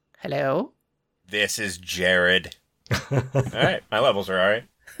Hello. This is Jared. All right, my levels are all right.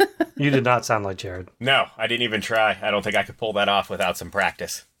 You did not sound like Jared. No, I didn't even try. I don't think I could pull that off without some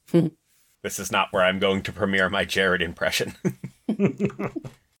practice. This is not where I'm going to premiere my Jared impression.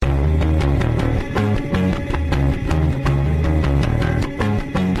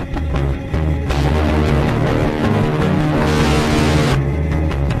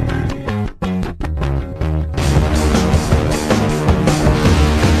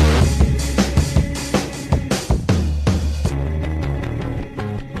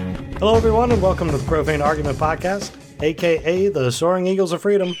 Hello, everyone, and welcome to the Profane Argument Podcast, a.k.a. the Soaring Eagles of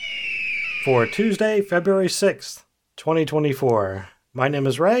Freedom, for Tuesday, February 6th, 2024. My name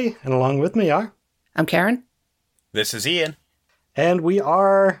is Ray, and along with me are... I'm Karen. This is Ian. And we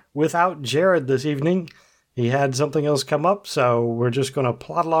are without Jared this evening. He had something else come up, so we're just going to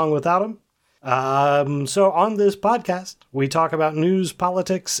plod along without him. So on this podcast, we talk about news,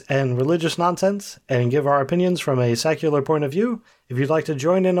 politics, and religious nonsense, and give our opinions from a secular point of view. If you'd like to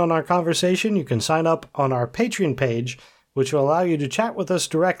join in on our conversation, you can sign up on our Patreon page, which will allow you to chat with us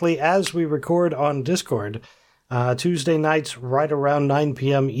directly as we record on Discord, Tuesday nights right around 9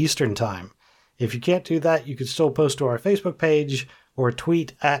 p.m. Eastern Time. If you can't do that, you can still post to our Facebook page or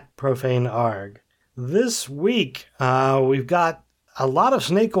tweet at ProfaneArg. This week, we've got a lot of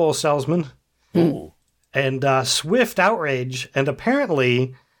snake oil salesmen. Ooh. And swift outrage, and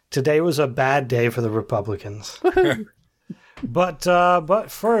apparently today was a bad day for the Republicans. But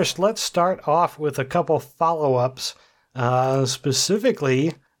first, let's start off with a couple follow-ups,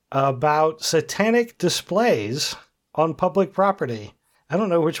 specifically about satanic displays on public property. I don't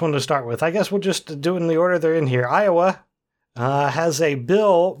know which one to start with. I guess we'll just do it in the order they're in here. Iowa has a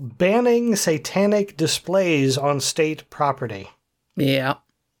bill banning satanic displays on state property. Yeah.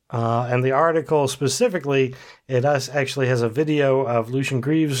 And the article specifically, it actually has a video of Lucian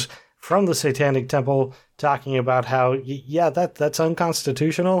Greaves from the Satanic Temple talking about how, that's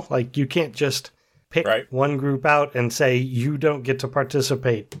unconstitutional. Like, you can't just pick one group out and say you don't get to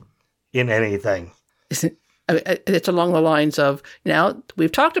participate in anything. It's along the lines of,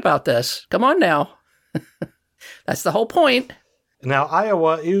 we've talked about this. Come on now. That's the whole point. Now,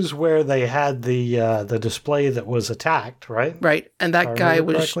 Iowa is where they had the display that was attacked, right? Right, and that guy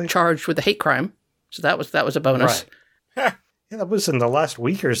was charged with a hate crime, so that was a bonus. Right. Yeah, that was in the last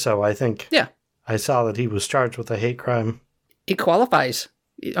week or so, I think. Yeah. I saw that he was charged with a hate crime. He qualifies.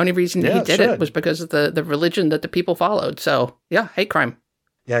 The only reason he did it was because of the religion that the people followed, so, yeah, hate crime.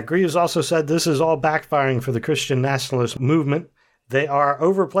 Yeah, Greaves also said this is all backfiring for the Christian nationalist movement. They are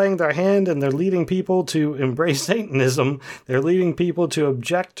overplaying their hand, and they're leading people to embrace Satanism. They're leading people to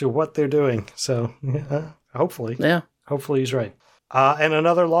object to what they're doing. So, hopefully. Yeah. Hopefully he's right. And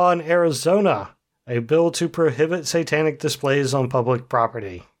another law in Arizona, a bill to prohibit satanic displays on public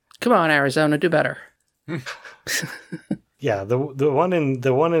property. Come on, Arizona, do better. Yeah, the one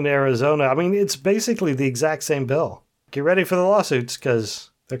in Arizona, I mean, it's basically the exact same bill. Get ready for the lawsuits, because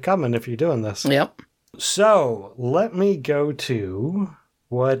they're coming if you're doing this. Yep. So, let me go to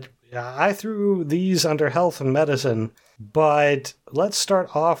what I threw these under health and medicine, but let's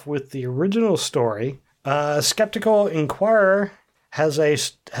start off with the original story. Skeptical Inquirer has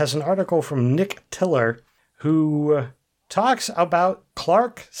an article from Nick Tiller who talks about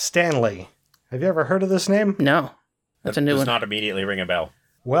Clark Stanley. Have you ever heard of this name? No. That's a new one. Does not immediately ring a bell.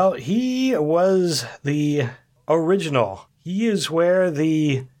 Well, he was the original. He is where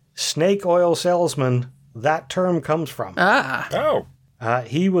the snake oil salesman, that term comes from. Ah. Oh.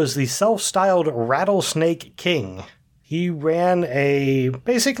 He was the self-styled rattlesnake king. He ran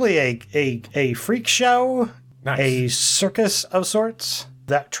basically a freak show, nice. A circus of sorts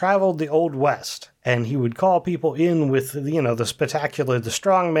that traveled the Old West. And he would call people in with, the spectacular, the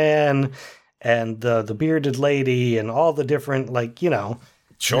strong man, and the bearded lady, and all the different,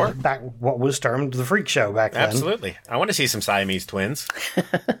 Sure. Back what was termed the freak show back then. Absolutely. I want to see some Siamese twins.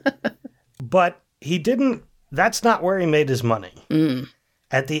 But he didn't, that's not where he made his money. Mm.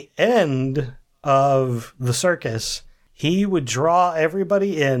 At the end of the circus, he would draw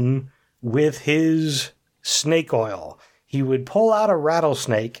everybody in with his snake oil. He would pull out a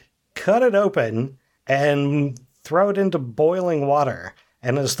rattlesnake, cut it open, and throw it into boiling water.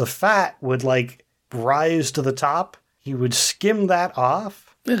 And as the fat would rise to the top, he would skim that off.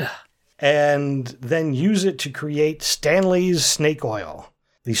 Ugh. And then use it to create Stanley's snake oil.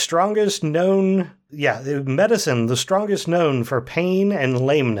 The strongest known, medicine, the strongest known for pain and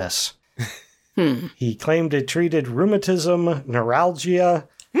lameness. He claimed it treated rheumatism, neuralgia,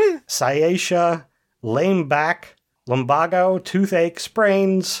 sciatica, lame back, lumbago, toothache,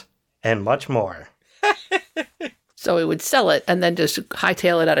 sprains, and much more. So he would sell it and then just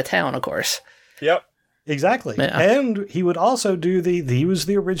hightail it out of town, of course. Yep. Exactly. Yeah. And he would also do he was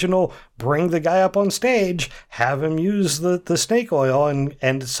the original bring the guy up on stage, have him use the snake oil,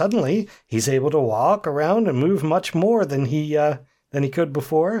 and suddenly he's able to walk around and move much more than he could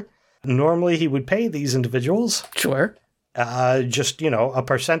before. Normally he would pay these individuals. Sure. Just, a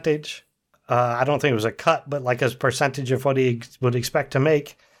percentage. I don't think it was a cut, but like a percentage of what he would expect to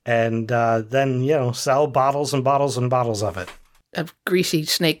make. And then, sell bottles and bottles and bottles of it. Of greasy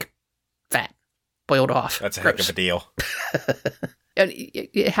snake fat. Boiled off. That's a Gross. heck of a deal. And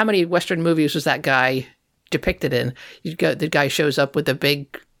how many Western movies was that guy depicted in? The guy shows up with a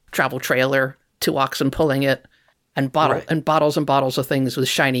big travel trailer, 2 oxen pulling it, and bottles and bottles of things with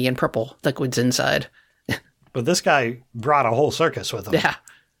shiny and purple liquids inside. But this guy brought a whole circus with him. Yeah.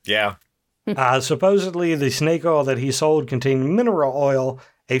 Yeah. Supposedly, the snake oil that he sold contained mineral oil,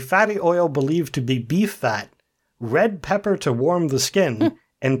 a fatty oil believed to be beef fat, red pepper to warm the skin,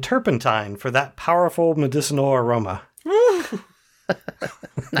 and turpentine for that powerful medicinal aroma.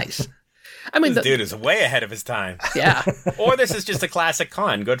 Nice. I mean, This dude is way ahead of his time. Yeah. Or this is just a classic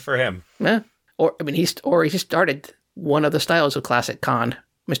con. Good for him. Yeah. He started one of the styles of classic con,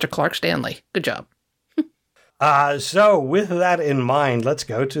 Mr. Clark Stanley. Good job. So with that in mind, let's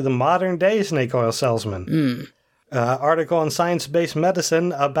go to the modern day snake oil salesman. Article on Science-Based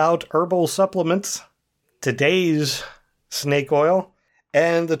Medicine about herbal supplements. Today's snake oil.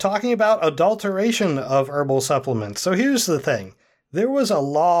 And they're talking about adulteration of herbal supplements. So here's the thing. There was a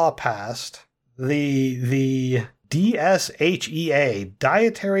law passed, the DSHEA,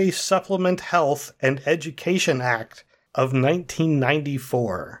 Dietary Supplement Health and Education Act of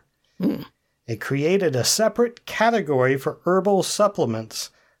 1994. It created a separate category for herbal supplements,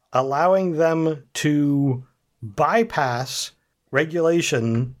 allowing them to bypass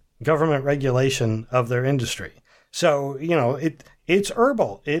government regulation of their industry. So, it's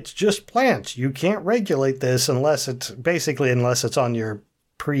herbal. It's just plants. You can't regulate this unless it's on your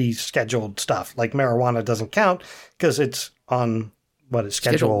pre-scheduled stuff. Like marijuana doesn't count because it's on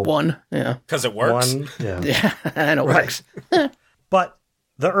Schedule 1. Yeah. Because it works. 1. Yeah. Yeah. And it works. But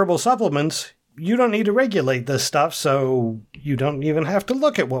the herbal supplements, you don't need to regulate this stuff, so you don't even have to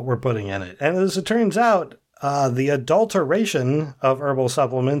look at what we're putting in it. And as it turns out, the adulteration of herbal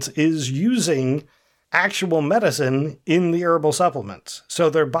supplements is using actual medicine in the herbal supplements. So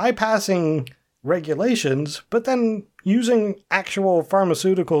they're bypassing regulations, but then using actual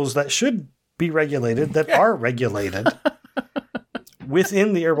pharmaceuticals that should be regulated, that are regulated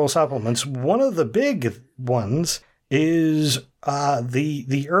within the herbal supplements. One of the big ones is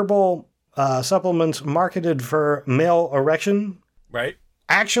the herbal supplements marketed for male erection. Right.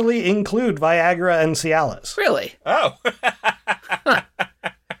 Actually include Viagra and Cialis. Really? Oh.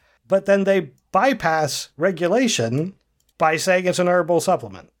 But then they bypass regulation by saying it's an herbal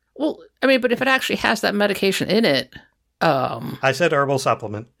supplement. Well, I mean, but if it actually has that medication in it, I said herbal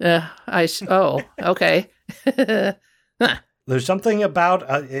supplement. okay. There's something about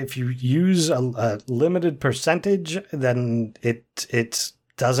if you use a limited percentage, then it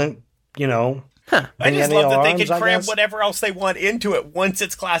doesn't, I just love that they can cram guess. whatever else they want into it once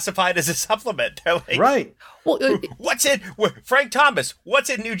it's classified as a supplement. They're like, Right. Well, what's in Frank Thomas? What's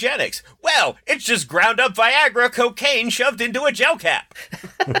in Nugenics? Well, it's just ground up Viagra cocaine shoved into a gel cap.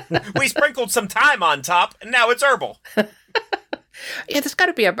 We sprinkled some thyme on top, and now it's herbal. yeah, there's got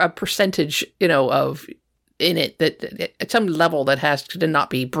to be a percentage, of in it that at some level that has to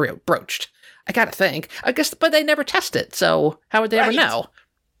not be broached. I got to think. I guess, but they never test it, so how would they ever know?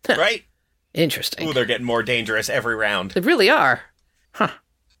 Right? Interesting. Ooh, they're getting more dangerous every round. They really are. Huh.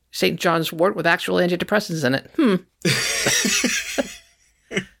 St. John's wort with actual antidepressants in it.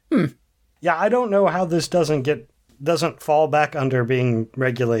 Yeah, I don't know how this doesn't fall back under being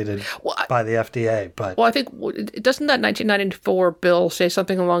regulated by the FDA, but Well, I think, doesn't that 1994 bill say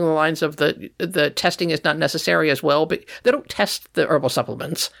something along the lines of the testing is not necessary as well? But they don't test the herbal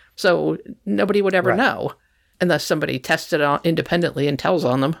supplements, so nobody would ever know unless somebody tests it independently and tells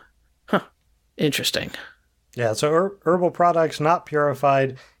on them. Huh. Interesting. Yeah, so herbal products not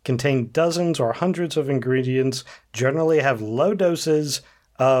purified contain dozens or hundreds of ingredients, generally have low doses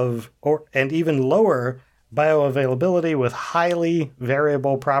and even lower bioavailability with highly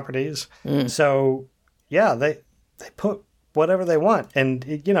variable properties. So, yeah, they put whatever they want. And,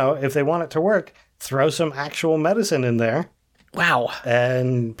 if they want it to work, throw some actual medicine in there. Wow.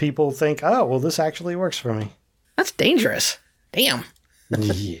 And people think, oh, well, this actually works for me. That's dangerous. Damn.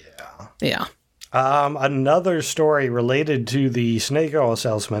 Yeah. Yeah. Another story related to the snake oil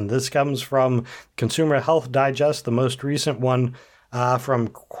salesman. This comes from Consumer Health Digest, the most recent one from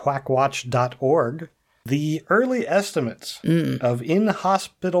quackwatch.org. The early estimates of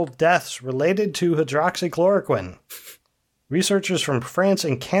in-hospital deaths related to hydroxychloroquine. Researchers from France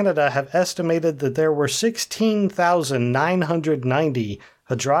and Canada have estimated that there were 16,990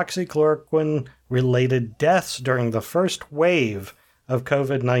 hydroxychloroquine-related deaths during the first wave of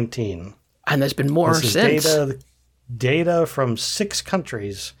COVID-19. And there's been more since. Data from 6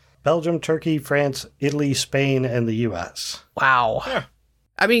 countries: Belgium, Turkey, France, Italy, Spain, and the U.S. Wow. Yeah.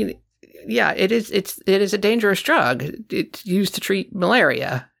 I mean, yeah, it is a dangerous drug. It's used to treat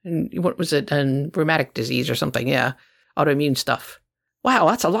malaria. And what was it? And rheumatic disease or something, yeah. Autoimmune stuff. Wow,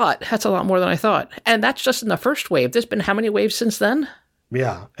 that's a lot. That's a lot more than I thought. And that's just in the first wave. There's been how many waves since then?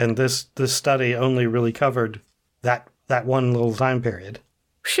 Yeah, and this study only really covered that one little time period.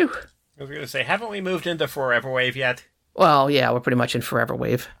 Phew. I was going to say, haven't we moved into Forever Wave yet? Well, yeah, we're pretty much in forever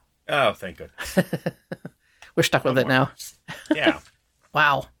wave. Oh, thank goodness. We're stuck with it now. Yeah.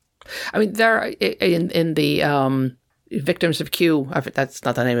 Wow. I mean, there are, in the Victims of Q, that's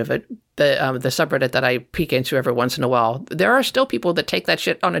not the name of it, the subreddit that I peek into every once in a while, there are still people that take that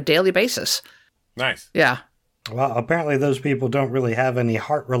shit on a daily basis. Nice. Yeah. Well, apparently those people don't really have any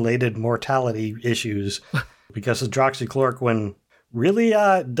heart-related mortality issues because hydroxychloroquine really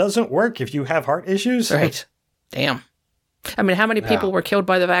doesn't work if you have heart issues. Right. Damn. I mean, how many people were killed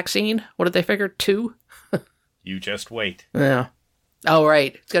by the vaccine? What did they figure? 2? You just wait. Yeah. Oh,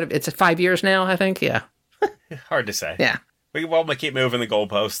 right. It's 5 years now, I think. Yeah. Hard to say. Yeah. We will keep moving the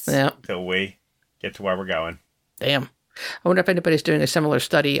goalposts until we get to where we're going. Damn. I wonder if anybody's doing a similar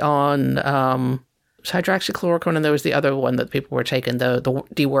study on hydroxychloroquine, and there was the other one that people were taking, the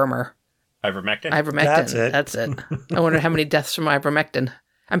dewormer. Ivermectin? Ivermectin. That's it. I wonder how many deaths from ivermectin.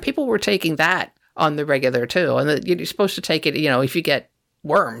 And people were taking that on the regular, too. And you're supposed to take it, if you get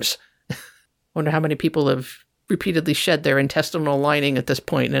worms. I wonder how many people have repeatedly shed their intestinal lining at this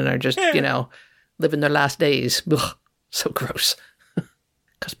point and are just, living their last days. Ugh, so gross.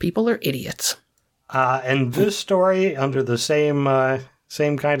 Because people are idiots. And this story, under the same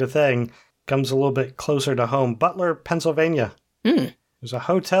kind of thing, comes a little bit closer to home. Butler, Pennsylvania. There's a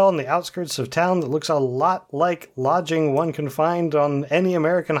hotel in the outskirts of town that looks a lot like lodging one can find on any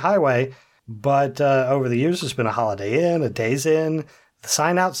American highway. But over the years, it's been a Holiday Inn, a Days Inn. The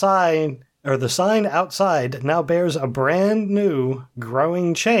sign outside now bears a brand new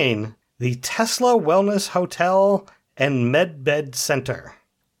growing chain, the Tesla Wellness Hotel and Medbed Center.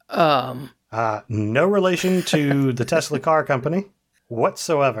 No relation to the Tesla car company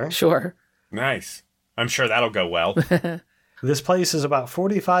whatsoever. Sure. Nice. I'm sure that'll go well. This place is about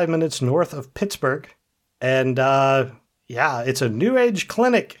 45 minutes north of Pittsburgh. And, it's a new age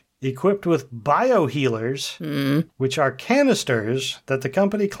clinic equipped with biohealers, which are canisters that the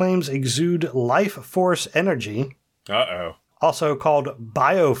company claims exude life force energy. Uh-oh. Also called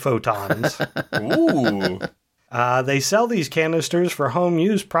biophotons. Ooh. They sell these canisters for home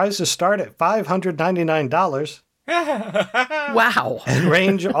use. Prices start at $599. Wow. And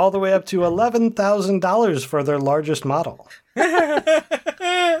range all the way up to $11,000 for their largest model. There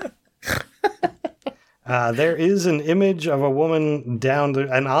is an image of a woman an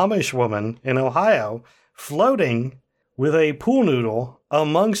Amish woman in Ohio, floating with a pool noodle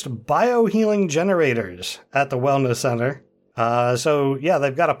amongst biohealing generators at the wellness center.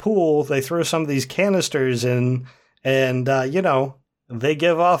 They've got a pool. They throw some of these canisters in, and, they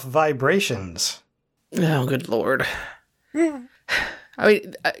give off vibrations. Oh, good Lord. I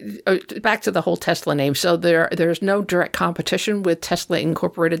mean, back to the whole Tesla name. So there's no direct competition with Tesla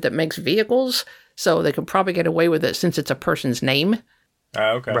Incorporated that makes vehicles, so they can probably get away with it since it's a person's name.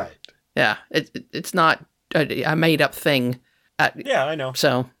 Okay. Right. Yeah, it's not a made-up thing. Yeah, I know.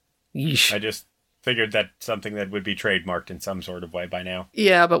 So, yeesh. I just figured that's something that would be trademarked in some sort of way by now.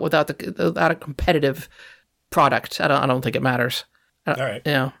 Yeah, but without a competitive product, I don't think it matters. All right.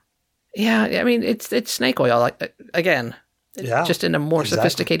 Yeah. Yeah, I mean, it's snake oil, again. Just in a more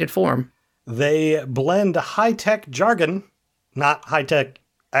sophisticated form. They blend high-tech jargon, not high-tech,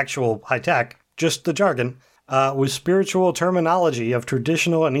 actual high-tech, just the jargon, with spiritual terminology of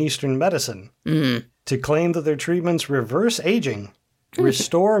traditional and Eastern medicine to claim that their treatments reverse aging,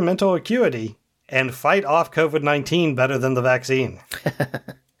 restore mental acuity, and fight off COVID-19 better than the vaccine.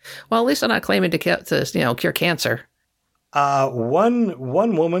 Well, at least they're not claiming to cure cancer. One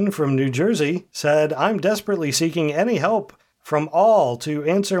woman from New Jersey said, "I'm desperately seeking any help from all to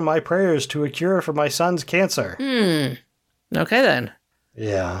answer my prayers to a cure for my son's cancer." Okay, then.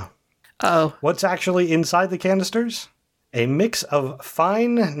 Yeah. Oh. What's actually inside the canisters? A mix of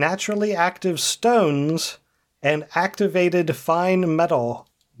fine, naturally active stones and activated fine metal,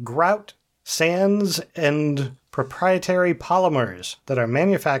 grout, sands, and proprietary polymers that are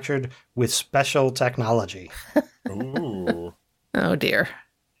manufactured with special technology. Ooh. Oh, dear.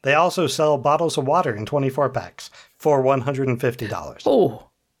 They also sell bottles of water in 24 packs for $150. Oh,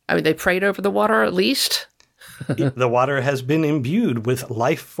 I mean, they prayed over the water at least? The water has been imbued with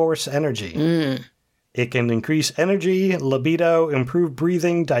life force energy. It can increase energy, libido, improve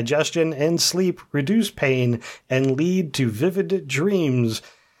breathing, digestion, and sleep, reduce pain, and lead to vivid dreams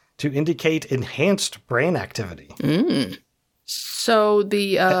to indicate enhanced brain activity. So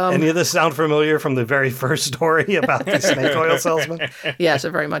the... Any of this sound familiar from the very first story about the snake oil salesman? Yes,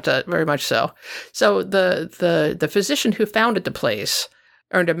 very much so. So the physician who founded the place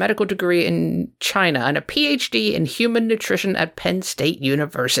earned a medical degree in China and a PhD in human nutrition at Penn State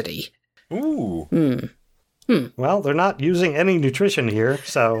University. Ooh. Well, they're not using any nutrition here,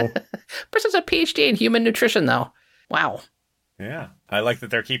 so... Person's a PhD in human nutrition, though. Wow. Yeah. I like that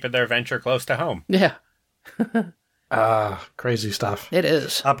they're keeping their venture close to home. Yeah. Crazy stuff. It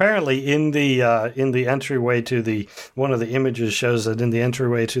is. Apparently, in the entryway to one of the images shows that in the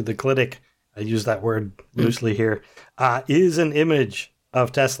entryway to the clinic, I use that word loosely here, is an image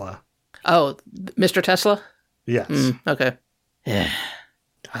of Tesla. Oh, Mr. Tesla? Yes. Okay. Yeah.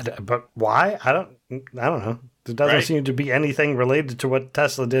 But why? I don't know. There doesn't seem to be anything related to what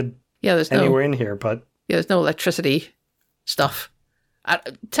Tesla did anywhere in here, but... Yeah, there's no electricity stuff.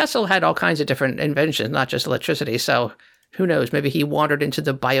 Tesla had all kinds of different inventions, not just electricity, so who knows? Maybe he wandered into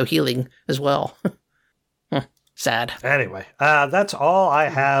the biohealing as well. Sad. Anyway, that's all I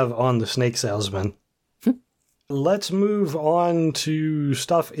have on the snake salesman. Let's move on to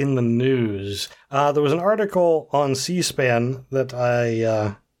stuff in the news. There was an article on C-SPAN that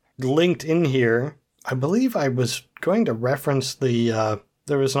I linked in here. I believe I was going to reference there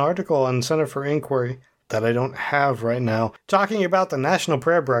was an article on Center for Inquiry that I don't have right now, talking about the National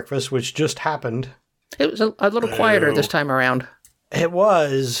Prayer Breakfast, which just happened. It was a little quieter this time around. It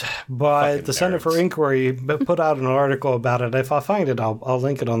was, but Fucking the Center for Inquiry put out an article about it. If I find it, I'll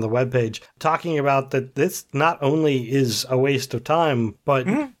link it on the webpage, talking about that this not only is a waste of time, but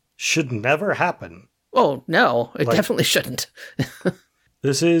should never happen. Oh, no, it definitely shouldn't.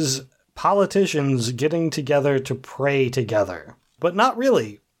 This is politicians getting together to pray together. But not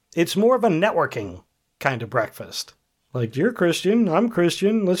really. It's more of a networking kind of breakfast. Like, you're Christian, I'm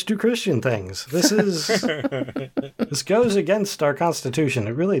Christian, let's do Christian things. This goes against our Constitution.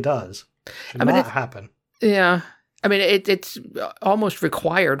 It really does. Should not happen. Yeah. I mean, it's almost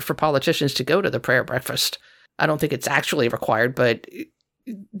required for politicians to go to the prayer breakfast. I don't think it's actually required, but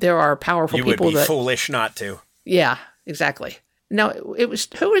there are powerful people that... You would be foolish not to. Yeah, exactly. Now, who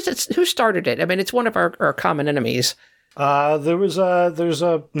started it? I mean, it's one of our common enemies. There's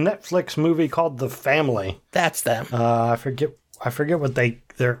a Netflix movie called The Family. That's them. I forget what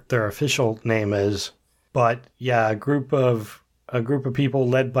their official name is, but yeah, a group of people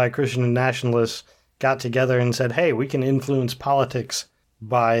led by Christian nationalists got together and said, "Hey, we can influence politics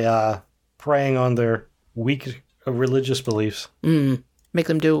by preying on their weak religious beliefs. Make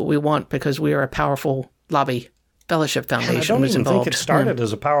them do what we want because we are a powerful lobby." Fellowship Foundation I don't was even involved. think it started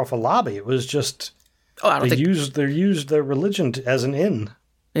as a powerful lobby. It was just they used their religion as an in.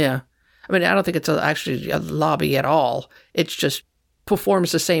 Yeah, I mean, I don't think it's actually a lobby at all. It just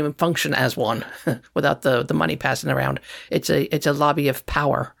performs the same function as one without the money passing around. It's a lobby of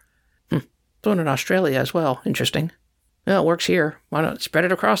power. Doing it in Australia as well. Interesting. Yeah, it works here. Why not spread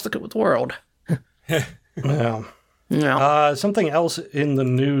it across the world? Yeah. Yeah. Something else in the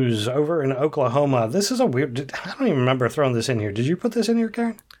news over in Oklahoma. This is a weird... I don't even remember throwing this in here. Did you put this in here,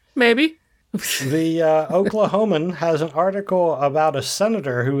 Karen? Maybe. The Oklahoman has an article about a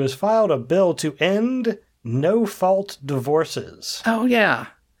senator who has filed a bill to end no-fault divorces. Oh, yeah.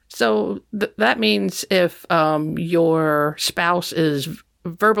 So that means if your spouse is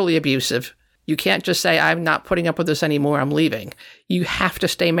verbally abusive, you can't just say, "I'm not putting up with this anymore, I'm leaving." You have to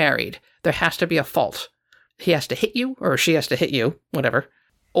stay married. There has to be a fault. He has to hit you, or she has to hit you, whatever,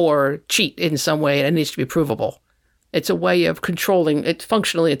 or cheat in some way, and it needs to be provable. It's a way of controlling,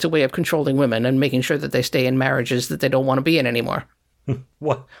 functionally it's a way of controlling women and making sure that they stay in marriages that they don't want to be in anymore.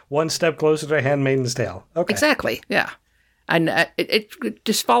 One step closer to Handmaid's Tale. Okay. Exactly, yeah. And it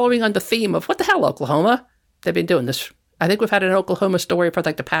just following on the theme of, what the hell, Oklahoma? They've been doing this. I think we've had an Oklahoma story for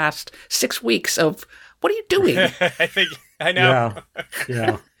like the past 6 weeks of, what are you doing? I know.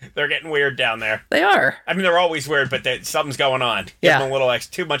 Yeah. They're getting weird down there. They are. I mean, they're always weird, but something's going on. Give them a little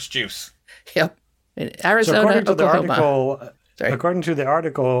too much juice. Yep. In Arizona, so according to Oklahoma. according to the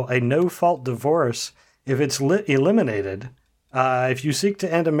article, a no-fault divorce, if it's eliminated, If you seek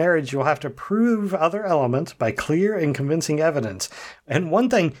to end a marriage, you'll have to prove other elements by clear and convincing evidence. And one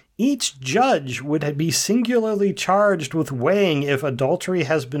thing, each judge would be singularly charged with weighing if adultery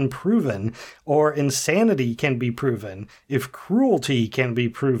has been proven, or insanity can be proven, if cruelty can be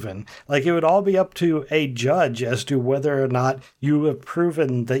proven. Like, it would all be up to a judge as to whether or not you have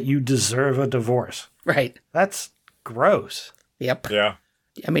proven that you deserve a divorce. Right. That's gross. Yep. Yeah.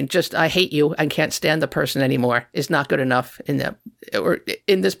 I mean, just I hate you and can't stand the person anymore is not good enough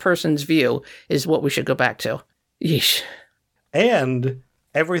in this person's view is what we should go back to. Yeesh. And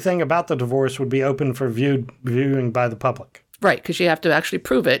everything about the divorce would be open for viewing by the public. Right, because you have to actually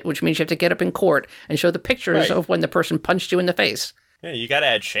prove it, which means you have to get up in court and show the pictures of when the person punched you in the face. Yeah, you got to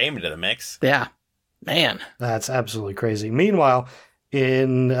add shame to the mix. Yeah. Man. That's absolutely crazy. Meanwhile,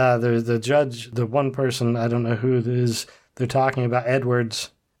 in the judge, the one person, I don't know who it is, they're talking about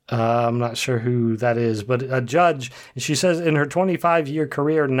Edwards. I'm not sure who that is, but a judge, she says in her 25-year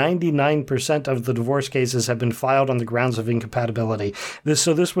career, 99% of the divorce cases have been filed on the grounds of incompatibility. This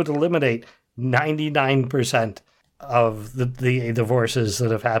would eliminate 99% of the divorces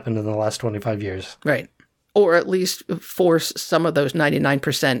that have happened in the last 25 years. Right. Or at least force some of those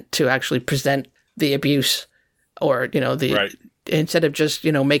 99% to actually present the abuse or, instead of just,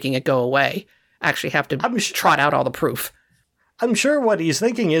 making it go away, actually have to trot out all the proof. I'm sure what he's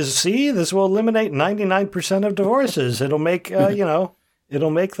thinking is, see, this will eliminate 99% of divorces. It'll make, it'll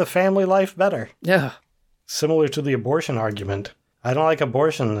make the family life better. Yeah. Similar to the abortion argument. I don't like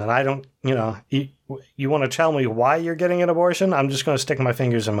abortion, and I don't, you want to tell me why you're getting an abortion? I'm just going to stick my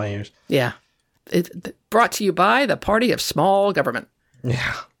fingers in my ears. Yeah. Brought to you by the Party of Small Government.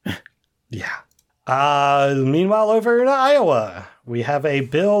 Yeah. Yeah. Meanwhile, over in Iowa, we have a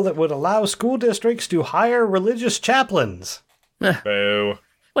bill that would allow school districts to hire religious chaplains. Boo.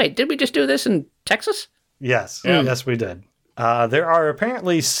 Wait, did we just do this in Texas? Yes. Yeah. Yes, we did. There are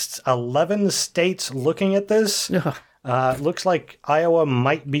apparently 11 states looking at this. Looks like Iowa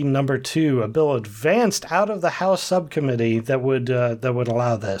might be number 2. A bill advanced out of the House subcommittee that would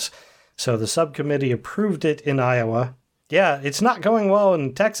allow this. So the subcommittee approved it in Iowa. Yeah, it's not going well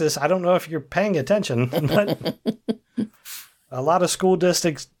in Texas. I don't know if you're paying attention, but a lot of school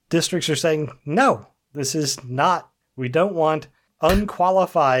districts are saying, no, this is not. We don't want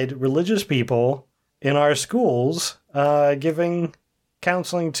unqualified religious people in our schools giving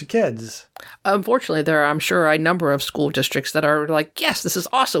counseling to kids. Unfortunately, there are, I'm sure, a number of school districts that are like, yes, this is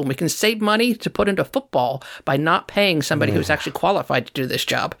awesome. We can save money to put into football by not paying somebody who's actually qualified to do this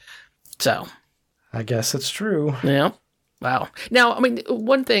job. So, I guess it's true. Yeah. Wow. Now, I mean,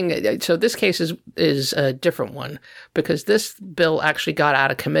 one thing, so this case is a different one because this bill actually got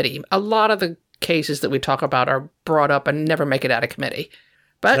out of committee. A lot of the cases that we talk about are brought up and never make it out of committee.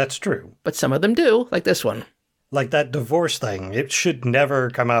 But that's true. But some of them do, like this one. Like that divorce thing. It should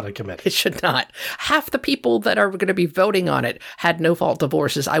never come out of committee. It should not. Half the people that are going to be voting on it had no-fault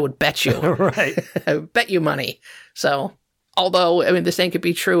divorces, I would bet you. Right. I would bet you money. So, although, I mean, the same could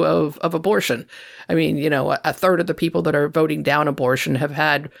be true of abortion. I mean, a third of the people that are voting down abortion have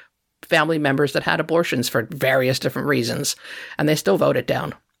had family members that had abortions for various different reasons, and they still vote it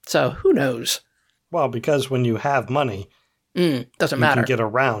down. So, who knows? Well, because when you have money, doesn't matter. You can get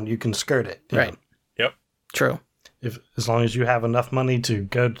around, you can skirt it. Right. Yep. True. As long as you have enough money to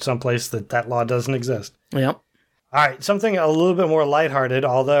go someplace that law doesn't exist. Yep. All right, something a little bit more lighthearted,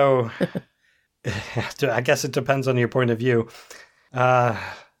 although I guess it depends on your point of view.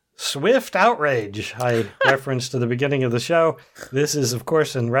 Swift outrage, I referenced at the beginning of the show. This is, of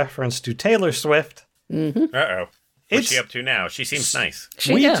course, in reference to Taylor Swift. Mm-hmm. Uh-oh. What's she up to now? She seems nice.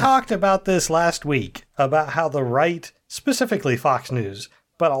 We talked about this last week, about how the right, specifically Fox News,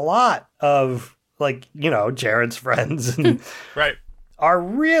 but a lot of, Jared's friends right, are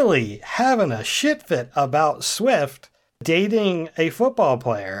really having a shit fit about Swift dating a football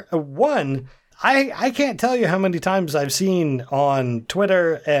player. One, I can't tell you how many times I've seen on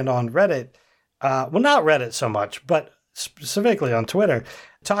Twitter and on Reddit, well, not Reddit so much, but specifically on Twitter,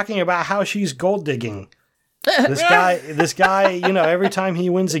 talking about how she's gold digging. This guy, every time he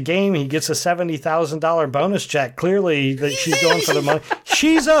wins a game, he gets a $70,000 bonus check. Clearly, that she's going for the money.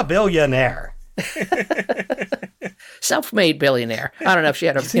 She's a billionaire. Self-made billionaire. I don't know if she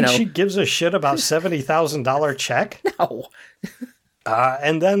had a, she gives a shit about $70,000 check? No.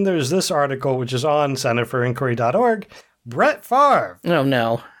 And then there's this article, which is on centerforinquiry.org. Brett Favre. Oh,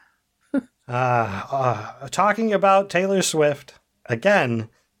 no. Talking about Taylor Swift. Again,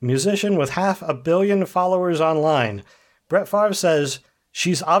 musician with 500 million followers online. Brett Favre says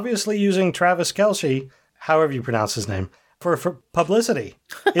she's obviously using Travis Kelce, however you pronounce his name, for publicity.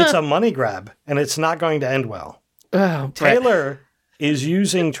 It's a money grab, and it's not going to end well. Oh, Brett. Taylor is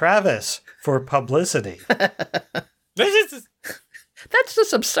using Travis for publicity. That's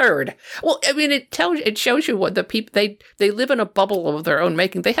just absurd. Well, I mean, it shows you what the people they live in a bubble of their own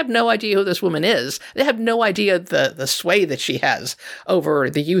making. They have no idea who this woman is. They have no idea the sway that she has over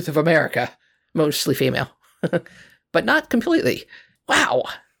the youth of America, mostly female, but not completely. Wow,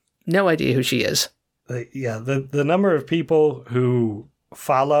 no idea who she is. The number of people who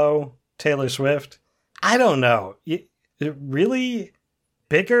follow Taylor Swift, I don't know. Really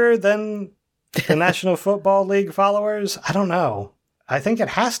bigger than the National Football League followers? I don't know. I think it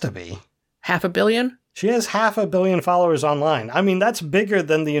has to be. 500 million? She has 500 million followers online. I mean, that's bigger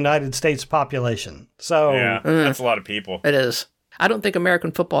than the United States population. So yeah, that's a lot of people. It is. I don't think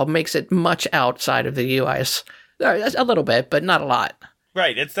American football makes it much outside of the U.S. A little bit, but not a lot.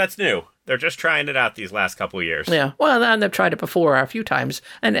 Right, that's new. They're just trying it out these last couple of years. Yeah, well, and they've tried it before a few times,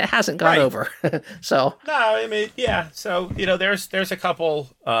 and it hasn't gone over. So no, I mean, yeah. So there's a couple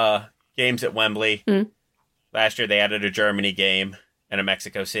games at Wembley. Last year they added a Germany game and a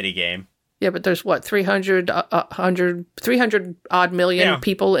Mexico City game. Yeah, but there's what 300 odd million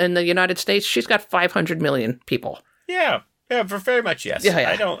people in the United States. She's got 500 million people. Yeah, for very much yes. Yeah.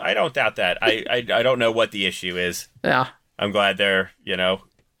 I don't doubt that. I don't know what the issue is. Yeah, I'm glad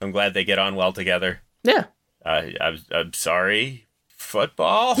I'm glad they get on well together. Yeah. I'm sorry.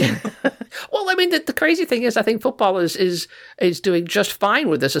 Football? Well, I mean, the crazy thing is, I think football is doing just fine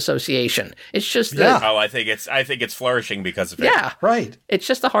with this association. It's just that, I think it's flourishing because of it. Yeah, right. It's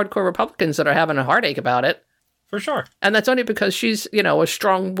just the hardcore Republicans that are having a heartache about it. For sure. And that's only because she's, a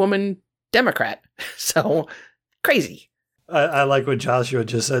strong woman Democrat. So crazy. I like what Joshua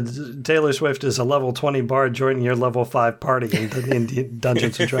just said. Taylor Swift is a level 20 bard joining your level 5 party in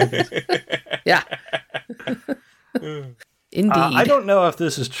Dungeons and Dragons. Yeah. Indeed. I don't know if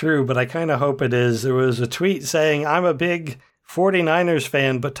this is true, but I kind of hope it is. There was a tweet saying, I'm a big 49ers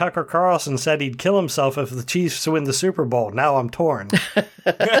fan, but Tucker Carlson said he'd kill himself if the Chiefs win the Super Bowl. Now I'm torn.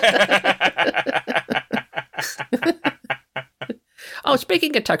 Oh,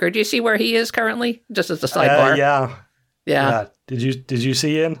 speaking of Tucker, do you see where he is currently? Just as a sidebar. Yeah. Did you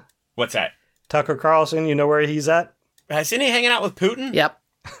see him? What's that? Tucker Carlson, you know where he's at? Isn't he hanging out with Putin? Yep.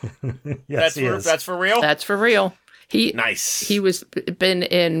 Yes, that's for real? That's for real. Nice. He was been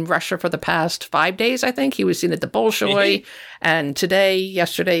in Russia for the past 5 days, I think. He was seen at the Bolshoi, and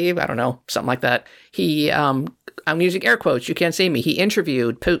yesterday, I don't know, something like that. He, I'm using air quotes, you can't see me, he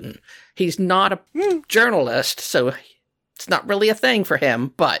interviewed Putin. He's not a journalist, so it's not really a thing for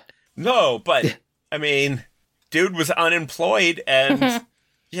him, but... No, but, I mean, dude was unemployed, and,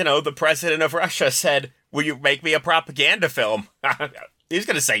 the president of Russia said, will you make me a propaganda film? He's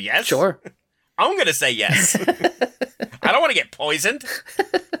going to say yes. Sure. I'm going to say yes. I don't want to get poisoned.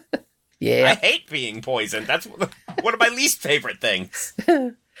 Yeah. I hate being poisoned. That's one of my least favorite things.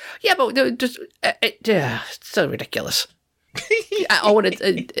 Yeah, but just it's so ridiculous. It's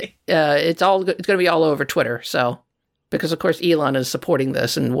going to be all over Twitter. So, because of course Elon is supporting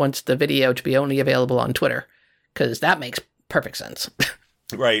this and wants the video to be only available on Twitter, because that makes perfect sense.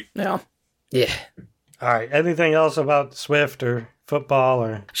 Right. Yeah. All right. Anything else about Swift or football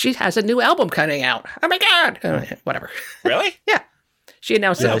or? She has a new album coming out. Oh my God! Whatever. Really? Yeah. She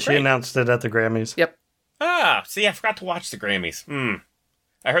announced it. Yeah, she announced it at the Grammys. Yep. See, I forgot to watch the Grammys.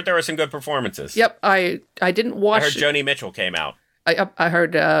 I heard there were some good performances. Yep. I didn't watch. I heard Joni Mitchell came out. I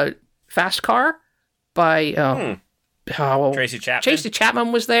heard Fast Car by Tracy Chapman. Tracy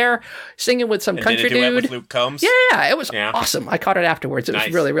Chapman was there singing with some country did a duet dude. with Luke Combs. Yeah, it was awesome. I caught it afterwards. It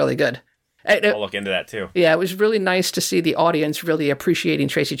was really, really good. I'll look into that too. Yeah, it was really nice to see the audience really appreciating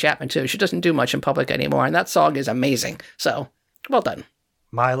Tracy Chapman too. She doesn't do much in public anymore, and that song is amazing. So, well done.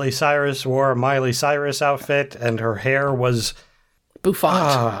 Miley Cyrus wore a Miley Cyrus outfit, and her hair was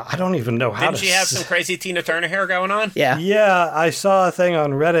bouffant. I don't even know how. Didn't she have some crazy Tina Turner hair going on? Yeah. Yeah, I saw a thing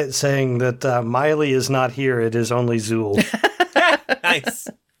on Reddit saying that Miley is not here; it is only Zool.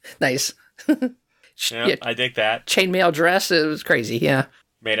 Nice. Yeah, I dig that. Chainmail dress. It was crazy. Yeah.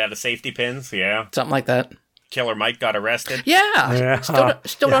 Made out of safety pins, yeah. Something like that. Killer Mike got arrested. Yeah.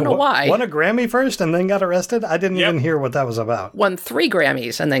 Still don't know why. Won a Grammy first and then got arrested? I didn't even hear what that was about. Won 3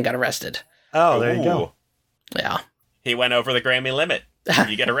 Grammys and then got arrested. Oh, there you go. Yeah. He went over the Grammy limit.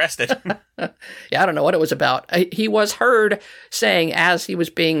 You get arrested. Yeah, I don't know what it was about. He was heard saying as he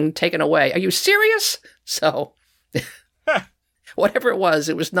was being taken away, "Are you serious?" So, whatever it was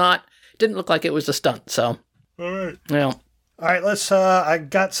didn't look like it was a stunt, so. All right. Yeah. All right, I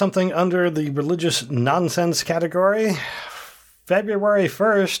got something under the religious nonsense category. February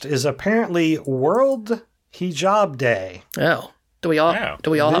 1st is apparently World Hijab Day. Oh. Do we all have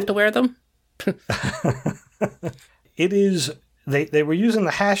to wear them? It is, they were using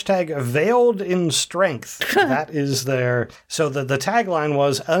the hashtag veiled in strength. That is their, so the tagline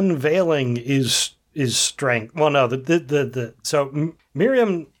was unveiling is strength. Well, no, so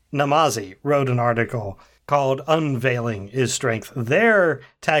Miriam Namazi wrote an article called Unveiling is Strength. Their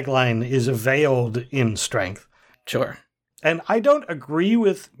tagline is veiled in strength. Sure. And I don't agree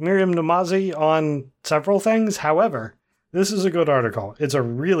with Miriam Namazi on several things. However, this is a good article. It's a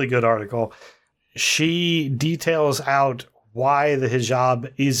really good article. She details out why the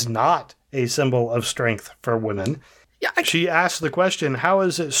hijab is not a symbol of strength for women. Yeah, she asks the question, how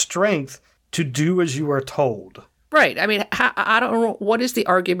is it strength to do as you are told? Right. I mean, I don't know. What is the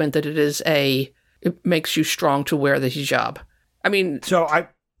argument that it makes you strong to wear the hijab? I mean... So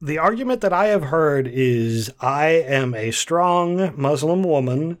the argument that I have heard is I am a strong Muslim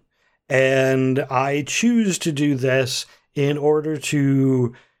woman and I choose to do this in order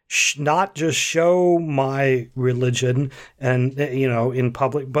to not just show my religion and, in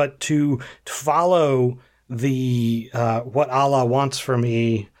public, but to follow the what Allah wants for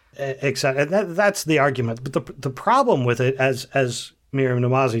me, etc. That's the argument. But the problem with it, as Miriam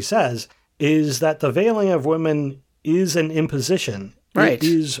Namazi says, is that the veiling of women is an imposition. Right. It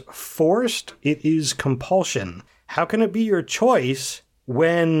is forced. It is compulsion. How can it be your choice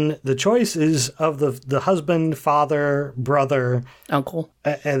when the choice is of the husband, father, brother, uncle,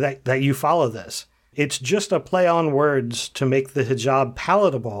 that you follow this? It's just a play on words to make the hijab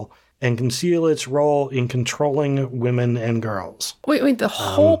palatable and conceal its role in controlling women and girls. Wait, the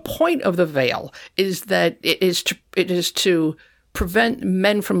whole point of the veil is that it is to prevent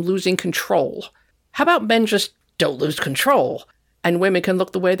men from losing control. How about men just don't lose control and women can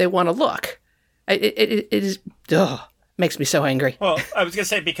look the way they want to look? It is, makes me so angry. Well, I was going to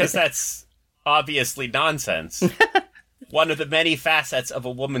say, because that's obviously nonsense. One of the many facets of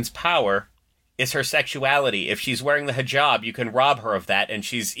a woman's power is her sexuality. If she's wearing the hijab, you can rob her of that and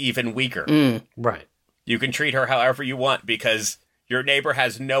she's even weaker. Right. You can treat her however you want because your neighbor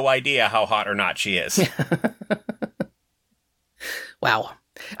has no idea how hot or not she is. Wow.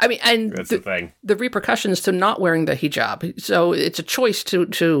 I mean, and that's the thing. The repercussions to not wearing the hijab. So it's a choice to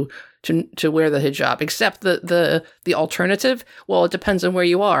wear the hijab, except the alternative. Well, it depends on where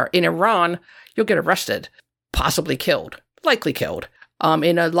you are. In Iran, you'll get arrested, possibly killed, likely killed.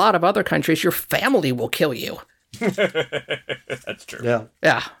 In a lot of other countries, your family will kill you. That's true. Yeah.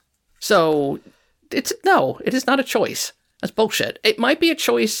 Yeah. So it is not a choice. That's bullshit. It might be a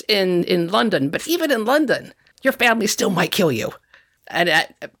choice in London, but even in London, your family still might kill you. And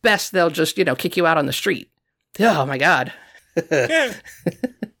at best, they'll just, kick you out on the street. Oh, my God.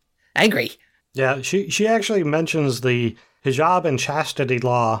 Angry. Yeah, she actually mentions the hijab and chastity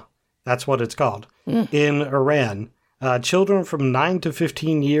law, that's what it's called, in Iran. Children from 9 to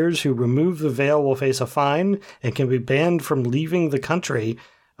 15 years who remove the veil will face a fine and can be banned from leaving the country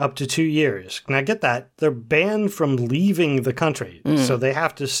up to 2 years. Now, get that. They're banned from leaving the country, so they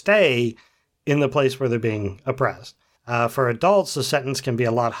have to stay in the place where they're being oppressed. For adults, the sentence can be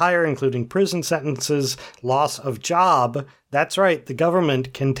a lot higher, including prison sentences, loss of job. That's right, the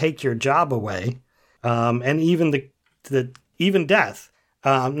government can take your job away, and even even death.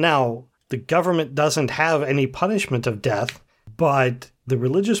 Now, the government doesn't have any punishment of death, but the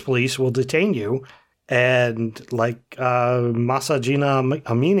religious police will detain you. And like Masa Jina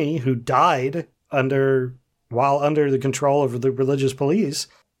Amini, who died while under the control of the religious police,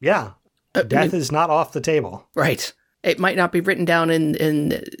 death is not off the table. Right. It might not be written down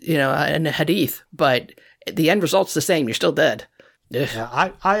in a hadith, but the end result's the same. You're still dead.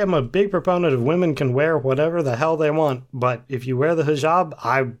 Yeah, I am a big proponent of women can wear whatever the hell they want, but if you wear the hijab,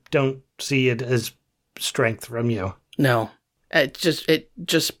 I don't see it as strength from you. No, it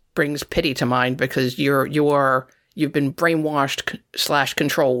just brings pity to mind because you've been brainwashed /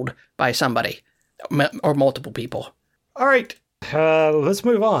 controlled by somebody or multiple people. All right, let's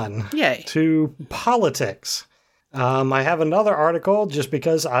move on. Yay. To politics. I have another article just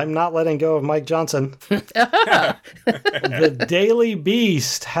because I'm not letting go of Mike Johnson. The Daily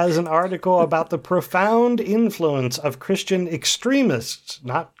Beast has an article about the profound influence of Christian extremists,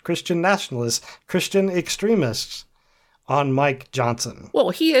 not Christian nationalists, Christian extremists on Mike Johnson.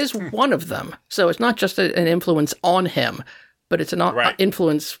 Well, he is one of them. So it's not just an influence on him, but it's an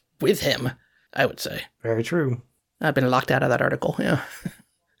influence with him, I would say. Very true. I've been locked out of that article, yeah.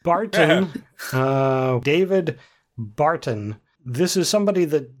 Barton, David Barton. This is somebody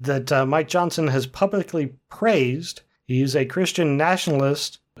that Mike Johnson has publicly praised. He's a Christian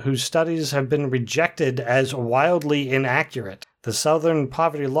nationalist whose studies have been rejected as wildly inaccurate. The Southern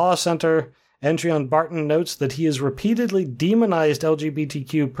Poverty Law Center Entry on Barton notes that he has repeatedly demonized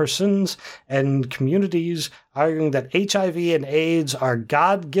LGBTQ persons and communities, arguing that HIV and AIDS are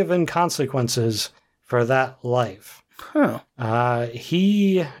God-given consequences for that life.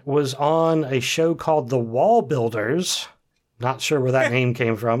 He was on a show called The Wall Builders. Not sure where that name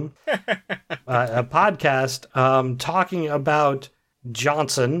came from. A podcast talking about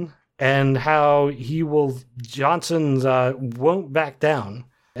Johnson and how Johnson's won't back down.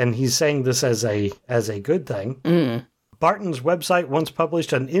 And he's saying this as a good thing. Barton's website once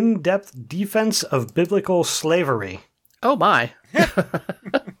published an in-depth defense of biblical slavery. Oh, my.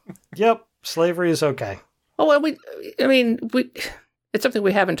 Yep, slavery is okay. Oh, well, it's something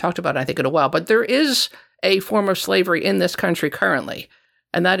we haven't talked about, I think, in a while, but there is a form of slavery in this country currently,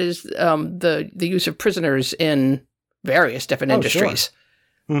 and that is the use of prisoners in various different industries.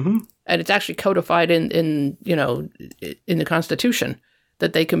 Sure. Mm-hmm. And it's actually codified in the Constitution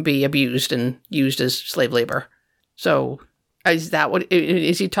that they can be abused and used as slave labor. So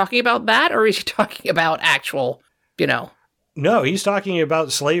is he talking about that, or is he talking about actual, No, he's talking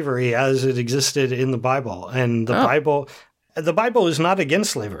about slavery as it existed in the Bible. And the Bible is not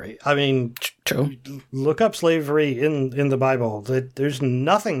against slavery. I mean, true. Look up slavery in the Bible. There's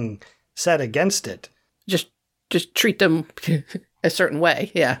nothing said against it. Just treat them a certain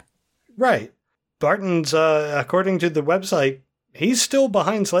way, yeah. Right. Barton's, according to the website, he's still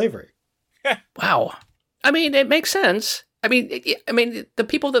behind slavery. Wow. I mean, it makes sense. I mean, the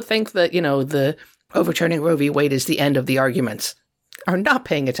people that think that, the overturning Roe v. Wade is the end of the arguments are not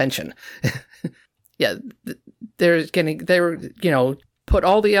paying attention. Yeah, they're put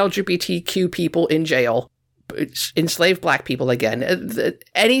all the LGBTQ people in jail, enslave black people again.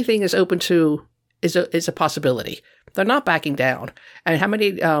 Anything is open to is a possibility. They're not backing down. And how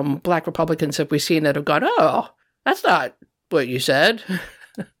many black Republicans have we seen that have gone, oh, that's not what you said.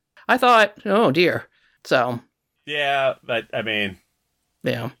 I thought, oh dear. So yeah, but I mean,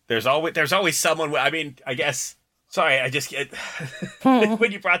 yeah, there's always someone. I mean, I guess. Sorry, I just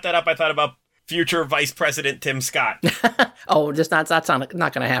when you brought that up, I thought about future Vice President Tim Scott. Oh, that's not going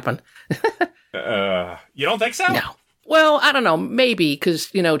to happen. You don't think so? No. Well, I don't know. Maybe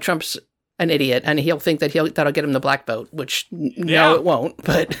because Trump's an idiot, and he'll think that that'll get him the black vote, which no, it won't.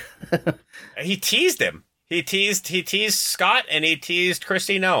 But he teased him. He teased Scott, and he teased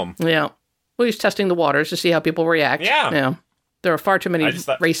Kristi Noem. Yeah. Well, he's testing the waters to see how people react. Yeah. Yeah. There are far too many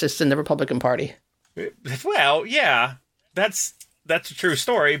racists in the Republican Party. Well, yeah, that's a true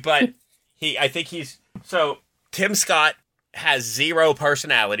story, but Tim Scott has zero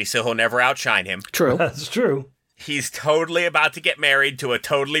personality, so he'll never outshine him. True. That's true. He's totally about to get married to a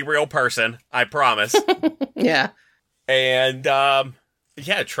totally real person, I promise. Yeah. And,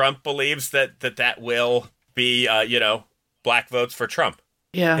 Trump believes that will be, black votes for Trump.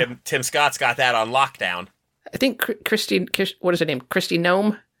 Yeah. Tim Scott's got that on lockdown. I think what is her name? Kristi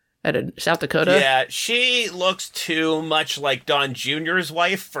Noem out of South Dakota? Yeah, she looks too much like Don Jr.'s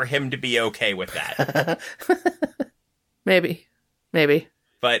wife for him to be okay with that. Maybe.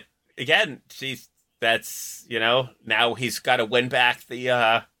 But, again, now he's got to win back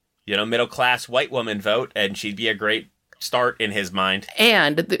the, middle-class white woman vote, and she'd be a great start in his mind.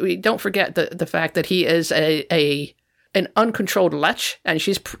 And we don't forget the fact that he is an uncontrolled lech, and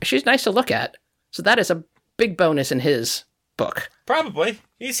she's nice to look at. So that is a big bonus in his book. Probably.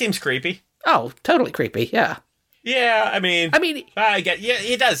 He seems creepy. Oh, totally creepy, yeah. Yeah, I mean, I get, yeah,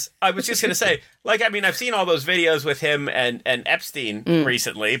 he does. I was just going to say, I've seen all those videos with him and Epstein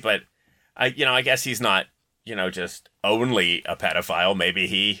recently, but I guess he's not, just only a pedophile. Maybe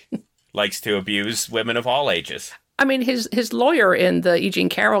he likes to abuse women of all ages. I mean, his lawyer in the E. Jean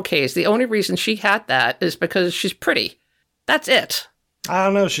Carroll case, the only reason she had that is because she's pretty. That's it. I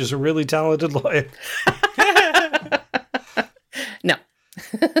don't know. She's a really talented lawyer. No.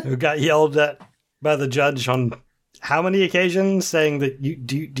 Who got yelled at by the judge on how many occasions saying that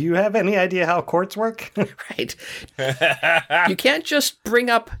do you have any idea how courts work? Right. You can't just bring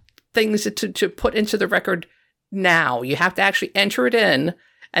up things to put into the record now. You have to actually enter it in,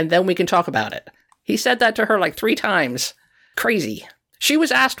 and then we can talk about it. He said that to her 3 times. Crazy. She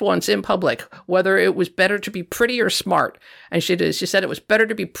was asked once in public whether it was better to be pretty or smart. And she said it was better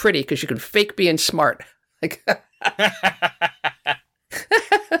to be pretty because you could fake being smart.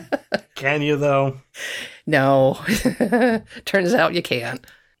 Can you, though? No. Turns out you can't.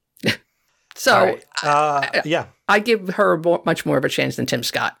 So, right. Yeah. I give her much more of a chance than Tim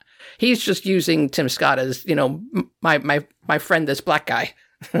Scott. He's just using Tim Scott as, my friend, this black guy.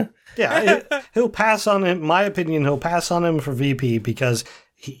 Yeah, he'll pass on him. My opinion, he'll pass on him for VP because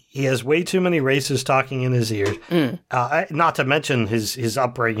he has way too many racists talking in his ears. Not to mention his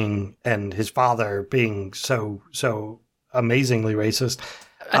upbringing and his father being so amazingly racist.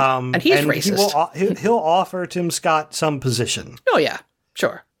 And he's racist. He'll offer Tim Scott some position. Oh yeah,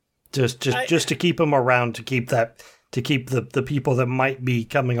 sure. Just to keep him around, to keep the people that might be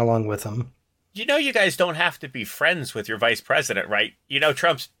coming along with him. You know, you guys don't have to be friends with your vice president, right? You know,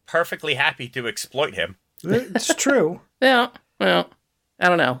 Trump's perfectly happy to exploit him. It's true. Yeah. Well, I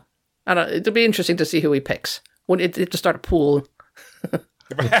don't know. It'll be interesting to see who he picks. When it to start a pool. All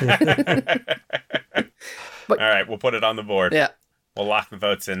right, we'll put it on the board. Yeah. We'll lock the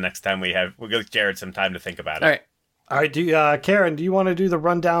votes in next time we'll give Jared some time to think about it. All right. Karen, do you want to do the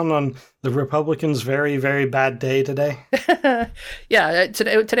rundown on the Republicans' very, very bad day today? Yeah,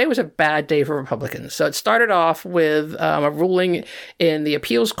 today was a bad day for Republicans. So it started off with a ruling in the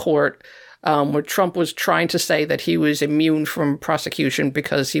appeals court where Trump was trying to say that he was immune from prosecution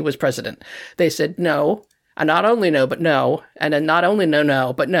because he was president. They said no, and not only no, but no, and then not only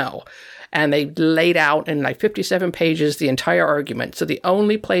no, but no. And they laid out in like 57 pages the entire argument. So the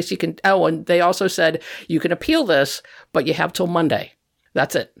only place you can... Oh, and they also said you can appeal this, but you have till Monday.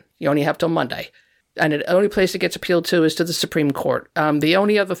 That's it. You only have till Monday. And the only place it gets appealed to is to the Supreme Court. The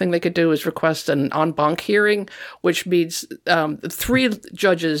only other thing they could do is request an en banc hearing, which means 3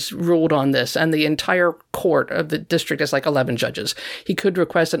 judges ruled on this, and the entire court of the district is like 11 judges. He could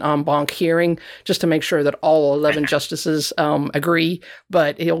request an en banc hearing just to make sure that all 11 justices agree,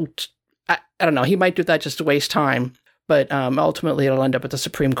 but he'll... I don't know. He might do that just to waste time, but ultimately it'll end up at the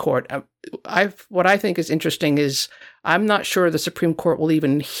Supreme Court. What I think is interesting is I'm not sure the Supreme Court will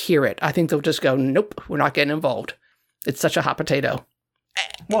even hear it. I think they'll just go, nope, we're not getting involved. It's such a hot potato.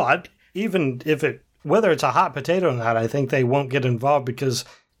 Well, even if whether it's a hot potato or not, I think they won't get involved because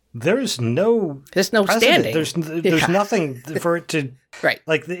there's no standing. There's nothing for it to... Right.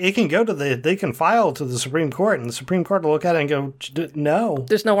 Like, it can go to they can file to the Supreme Court, and the Supreme Court will look at it and go, no.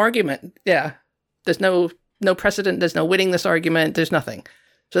 There's no argument. Yeah. There's no precedent. There's no winning this argument. There's nothing.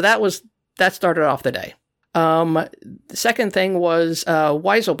 So that started off the day. The second thing was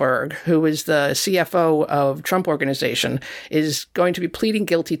Weisselberg, who is the CFO of Trump Organization, is going to be pleading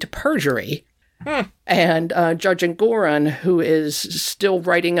guilty to perjury. And Judge Engoron, who is still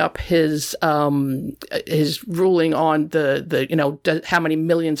writing up his ruling on the how many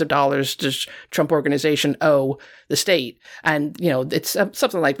millions of dollars does Trump Organization owe the state, and it's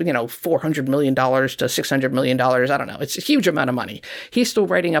something like $400 million to $600 million. I don't know. It's a huge amount of money. He's still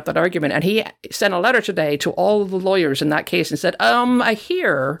writing up that argument, and he sent a letter today to all of the lawyers in that case and said, I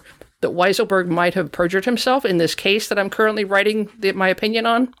hear that Weisselberg might have perjured himself in this case that I'm currently writing my opinion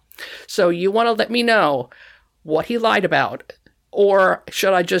on. So you want to let me know what he lied about, or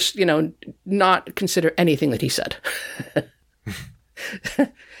should I just, not consider anything that he said?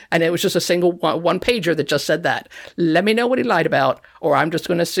 And it was just a single one-pager that just said that. Let me know what he lied about, or I'm just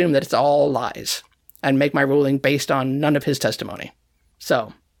going to assume that it's all lies and make my ruling based on none of his testimony.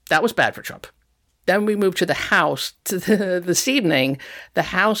 So that was bad for Trump. Then we moved to the House. This evening, the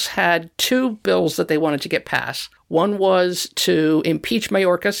House had 2 bills that they wanted to get passed. One was to impeach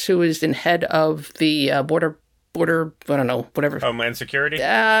Mayorkas, who is in head of the border, I don't know, whatever. Homeland Security?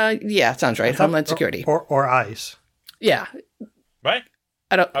 Yeah, sounds right. Homeland Security. Or ICE. Yeah. Right?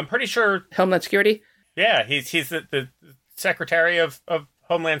 I'm pretty sure. Homeland Security? Yeah, he's the Secretary of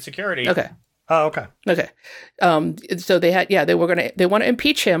Homeland Security. Okay. Oh, okay. Okay. So they want to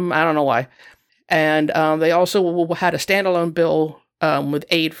impeach him. I don't know why. And they also had a standalone bill with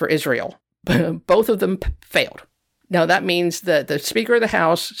aid for Israel. Both of them failed. Now, that means that the Speaker of the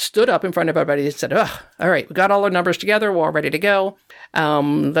House stood up in front of everybody and said, all right, we got all our numbers together. We're all ready to go.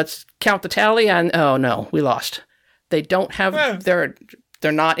 Let's count the tally. And, oh, no, we lost. They don't have, they're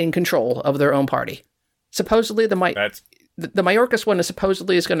not in control of their own party. Supposedly, the Mayorkas one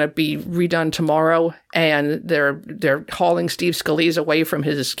is going to be redone tomorrow, and they're hauling Steve Scalise away from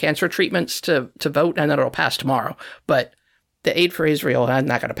his cancer treatments to vote, and then it'll pass tomorrow. But the aid for Israel is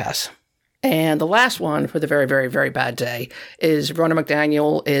not going to pass. And the last one for the very, very, very bad day is Ronna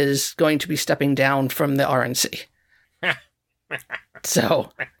McDaniel is going to be stepping down from the RNC. So,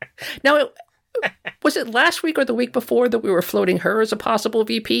 now, was it last week or the week before that we were floating her as a possible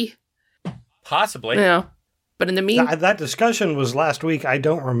VP? Possibly. Yeah. But in the meantime... That discussion was last week. I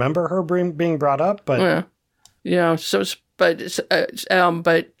don't remember her being brought up, but... Yeah,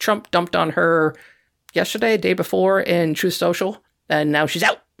 but Trump dumped on her yesterday, day before, in Truth Social, and now she's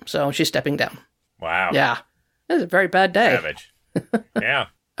out. So she's stepping down. Wow. Yeah. It was a very bad day. Savage. Yeah.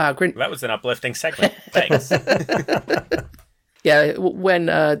 Great. That was an uplifting segment. Thanks. Yeah, when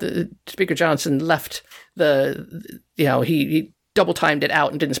the Speaker Johnson left he double-timed it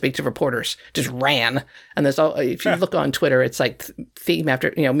out and didn't speak to reporters, just ran. And there's all, if you look on Twitter, it's like meme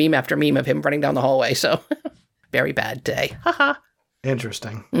after meme of him running down the hallway. So very bad day. Haha.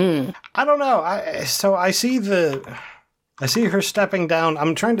 Interesting. I don't know. I see her stepping down.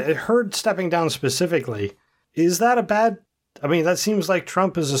 Her stepping down specifically. Is that a bad? I mean, that seems like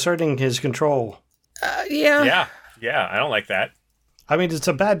Trump is asserting his control. Yeah. I don't like that. I mean, it's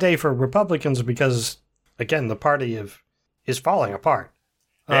a bad day for Republicans because, again, the party is falling apart.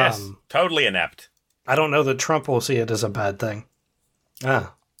 Yes, totally inept. I don't know that Trump will see it as a bad thing.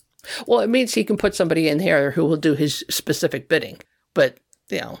 Well, it means he can put somebody in here who will do his specific bidding. But,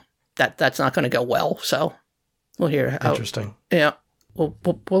 that's not going to go well, so we'll hear. Interesting. Yeah.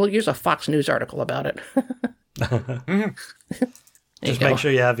 We'll use a Fox News article about it. Just make sure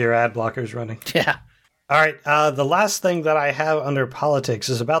you have your ad blockers running. Yeah. All right. The last thing that I have under politics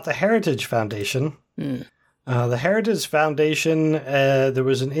is about the Heritage Foundation. The Heritage Foundation, there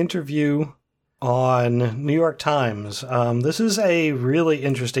was an interview on New York Times. This is a really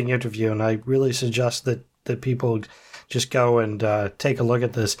interesting interview, and I really suggest that people just go and take a look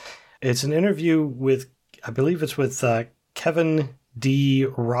at this. It's an interview with, I believe it's with Kevin D.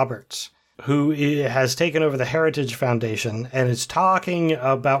 Roberts, who has taken over the Heritage Foundation, and it's talking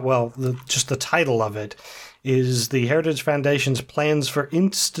about, just the title of it is the Heritage Foundation's plans for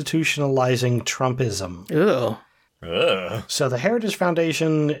institutionalizing Trumpism. Ew. So the Heritage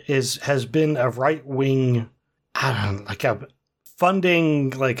Foundation has been a right-wing,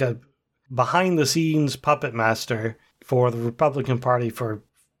 funding, a behind-the-scenes puppet master for the Republican Party for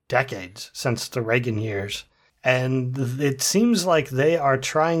decades, since the Reagan years. And it seems like they are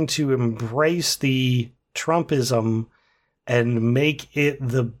trying to embrace the Trumpism and make it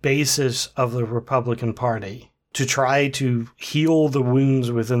the basis of the Republican Party to try to heal the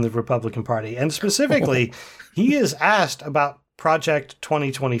wounds within the Republican Party. And specifically, he is asked about Project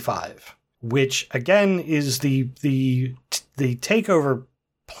 2025, which again is the takeover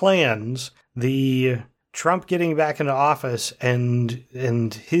plans, the Trump getting back into office and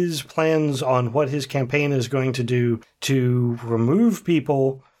his plans on what his campaign is going to do to remove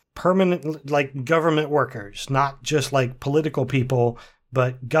people permanent, like government workers, not just like political people,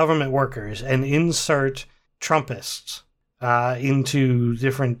 but government workers, and insert Trumpists into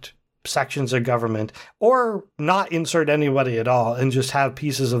different sections of government, or not insert anybody at all and just have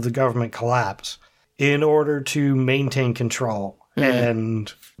pieces of the government collapse in order to maintain control.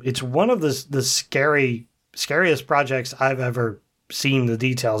 And it's one of the scariest projects I've ever seen the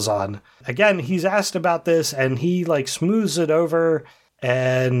details on. Again, he's asked about this and he smooths it over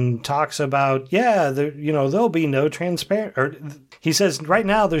and talks about, there'll be no transparent, or he says right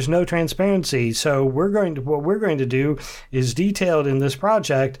now there's no transparency. So what we're going to do is detailed in this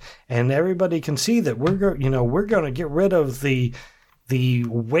project, and everybody can see that we're going to get rid of the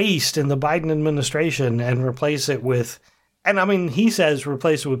waste in the Biden administration and replace it with, and I mean, he says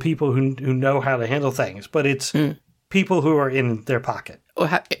replace it with people who know how to handle things, but it's people who are in their pocket.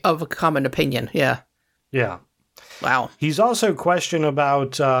 Of a common opinion, yeah. Yeah. Wow. He's also questioned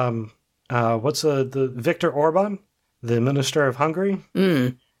about, what's the Viktor Orban, the minister of Hungary?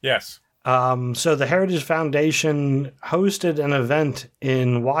 Yes. So the Heritage Foundation hosted an event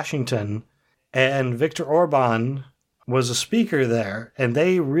in Washington, and Viktor Orban was a speaker there, and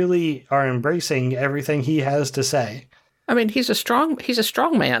they really are embracing everything he has to say. I mean, he's a strong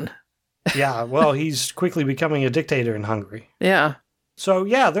man. Yeah, well, he's quickly becoming a dictator in Hungary. Yeah. So,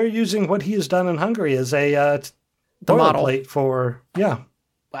 yeah, they're using what he has done in Hungary as a boilerplate for, yeah.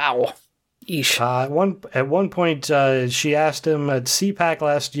 Wow. Yeesh. At one point, she asked him at CPAC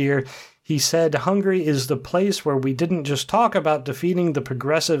last year, he said, Hungary is the place where we didn't just talk about defeating the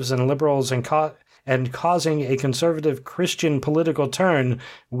progressives and liberals and causing a conservative Christian political turn,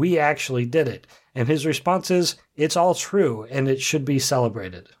 we actually did it. And his response is, it's all true, and it should be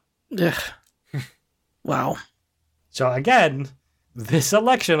celebrated. Ugh. Wow. So again, this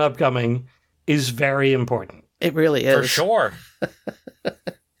election upcoming is very important. It really is. For sure.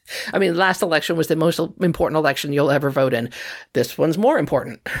 I mean, the last election was the most important election you'll ever vote in. This one's more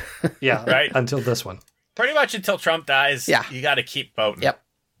important. Yeah, right. Until this one. Pretty much until Trump dies, yeah. You got to keep voting. Yep.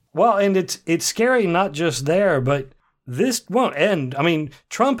 Well, and it's scary not just there, but this won't end. I mean,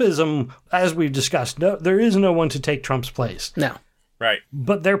 Trumpism, as we've discussed, there is no one to take Trump's place. No. Right.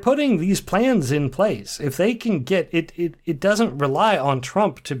 But they're putting these plans in place. If they can get it, it doesn't rely on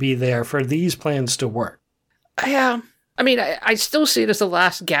Trump to be there for these plans to work. Yeah. I mean, I still see it as the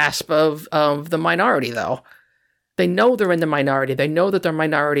last gasp of the minority, though. They know they're in the minority. They know that their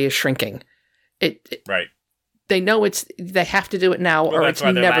minority is shrinking. Right. they know they have to do it now, Well, or that's it's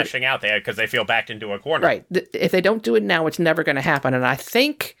why they're never lashing out there, because they feel backed into a corner. right. If they don't do it now, it's never going to happen. And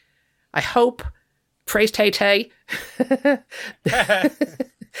I hope, praise Tay Tay, that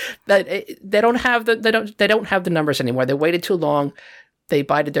they don't have the numbers anymore. They waited too long. They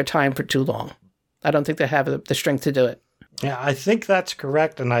bided their time for too long. I don't think they have the strength to do it. Yeah, I think that's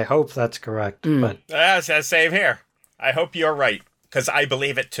correct, and I hope that's correct. But Same here. I hope you're right, because I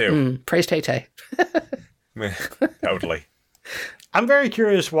believe it too. Praise Tay Tay. Totally. I'm very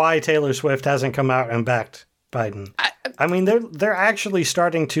curious why Taylor Swift hasn't come out and backed Biden. I mean, they're actually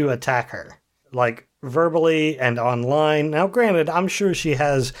starting to attack her, like verbally and online. Now, granted, I'm sure she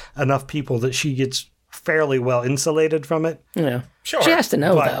has enough people that she gets fairly well insulated from it. Yeah, sure. She has to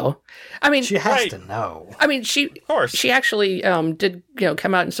know, though. I mean, she has to know. I mean, of course, she actually did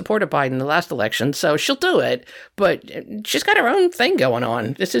come out and support Biden in the last election, so she'll do it. But she's got her own thing going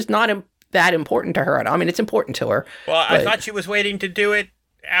on. This is not that important to her. I mean, it's important to her. Well, I thought she was waiting to do it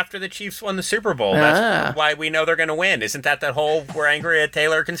after the Chiefs won the Super Bowl. That's why we know they're going to win. Isn't that whole we're angry at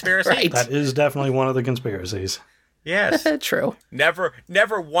Taylor conspiracy? Right. That is definitely one of the conspiracies. Yes. True. Never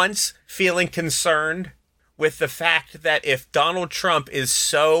once feeling concerned with the fact that if Donald Trump is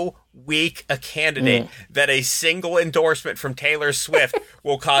so weak a candidate that a single endorsement from Taylor Swift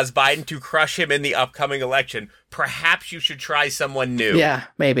will cause Biden to crush him in the upcoming election, perhaps you should try someone new. Yeah,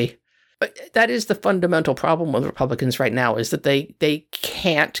 maybe. But that is the fundamental problem with Republicans right now, is that they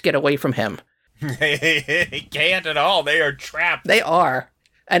can't get away from him. They can't at all. They are trapped. They are.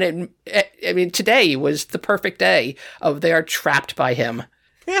 And I mean, today was the perfect day of they are trapped by him.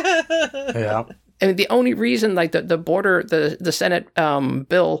 Yeah. I mean, the only reason like the Senate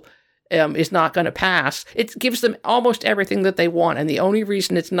bill is not going to pass, it gives them almost everything that they want. And the only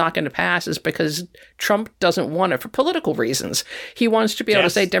reason it's not going to pass is because Trump doesn't want it for political reasons. He wants to be able to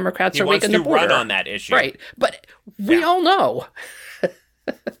say Democrats are weak in the border. He wants to run on that issue. Right. But we all know.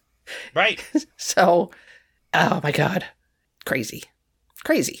 Right. So, oh my God. Crazy.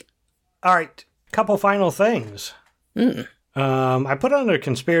 All right. Couple final things. I put under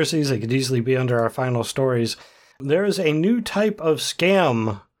conspiracies. They could easily be under our final stories. There is a new type of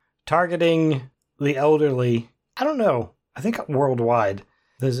scam targeting the elderly. I don't know. I think worldwide.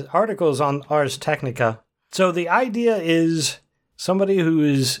 There's articles on Ars Technica. So the idea is somebody who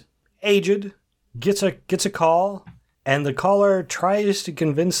is aged gets a call, and the caller tries to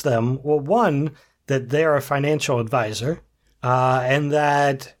convince them, well, one, that they're a financial advisor, and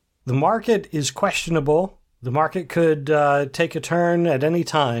that the market is questionable. The market could take a turn at any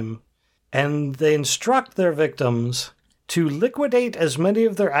time, and they instruct their victims to liquidate as many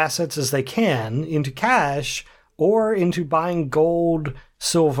of their assets as they can into cash or into buying gold,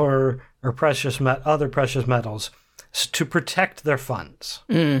 silver, or other precious metals to protect their funds.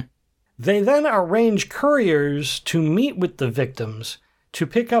 They then arrange couriers to meet with the victims to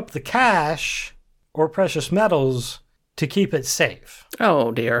pick up the cash or precious metals to keep it safe.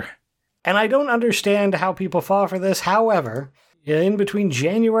 Oh, dear. And I don't understand how people fall for this. However, in between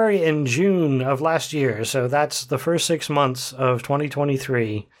January and June of last year, so that's the first 6 months of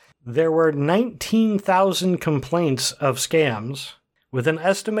 2023, there were 19,000 complaints of scams with an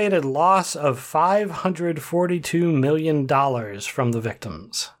estimated loss of $542 million from the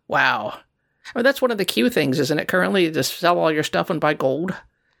victims. Wow. I mean, that's one of the Q things, isn't it, currently, to sell all your stuff and buy gold?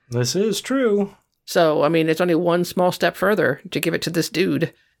 This is true. So, I mean, it's only one small step further to give it to this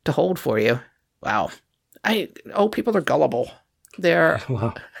dude to hold for you. Wow. People are gullible. They're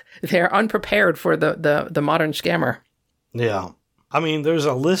unprepared for the modern scammer. Yeah. I mean, there's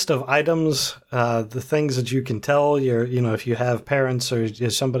a list of items, the things that you can tell if you have parents or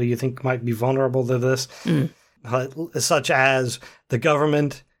somebody you think might be vulnerable to this, such as the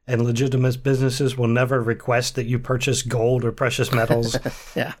government and legitimate businesses will never request that you purchase gold or precious metals.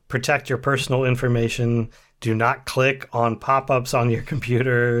 Yeah. Protect your personal information. Do not click on pop-ups on your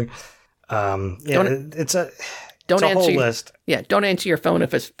computer. It's a whole list. Yeah, don't answer your phone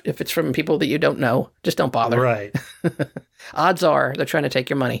if it's from people that you don't know. Just don't bother. Right. Odds are they're trying to take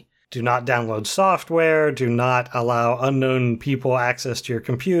your money. Do not download software. Do not allow unknown people access to your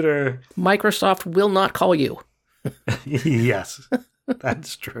computer. Microsoft will not call you. Yes,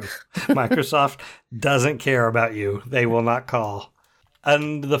 that's true. Microsoft doesn't care about you. They will not call.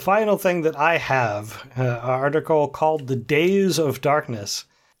 And the final thing that I have, an article called "The Days of Darkness."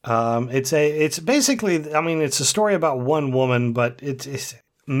 It's basically, I mean, it's a story about one woman, but it's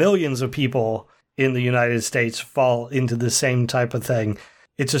millions of people in the United States fall into the same type of thing.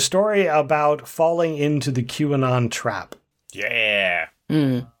 It's a story about falling into the QAnon trap. Yeah.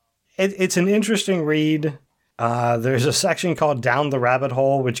 It's an interesting read. There's a section called Down the Rabbit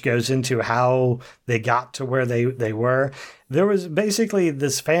Hole, which goes into how they got to where they were. There was basically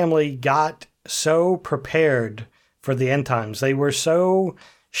this family got so prepared for the end times. They were so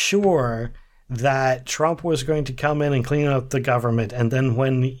sure that Trump was going to come in and clean up the government. And then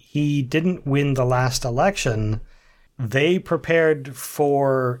when he didn't win the last election, they prepared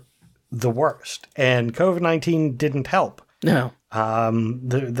for the worst. And COVID-19 didn't help. No.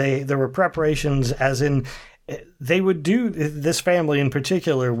 There were preparations, as in they would do, this family in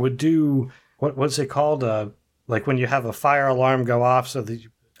particular would do, what's it called? Like when you have a fire alarm go off so that you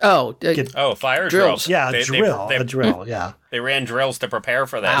fire drills. drills. Yeah, a drill, yeah. They ran drills to prepare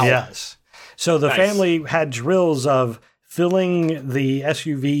for that. Wow. Yes. So the family had drills of filling the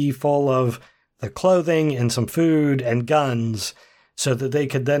SUV full of the clothing and some food and guns so that they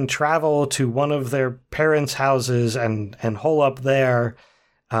could then travel to one of their parents' houses and hole up there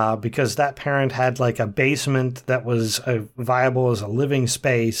because that parent had like a basement that was viable as a living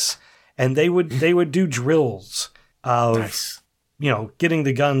space. And they would do drills of, getting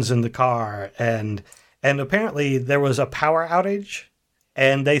the guns in the car. And apparently there was a power outage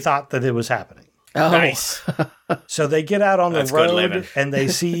and they thought that it was happening. Oh. Nice. So they get out on the That's good living. road and they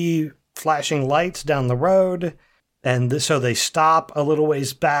see flashing lights down the road. And so they stop a little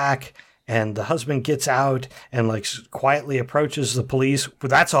ways back and the husband gets out and like quietly approaches the police. Well,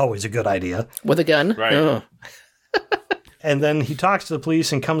 that's always a good idea. With a gun? Right. Oh. And then he talks to the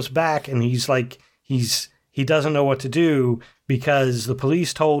police and comes back and he's like, he doesn't know what to do because the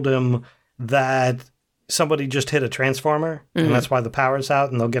police told him that somebody just hit a transformer and that's why the power's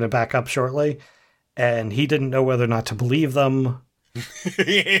out and they'll get it back up shortly. And he didn't know whether or not to believe them.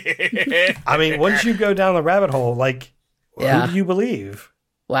 I mean, once you go down the rabbit hole, like, who do you believe?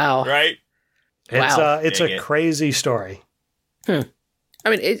 Wow. Right? It's a crazy story. I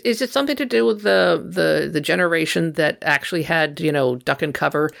mean, is it something to do with the generation that actually had, duck and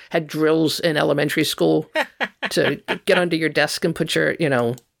cover, had drills in elementary school to get under your desk and put your,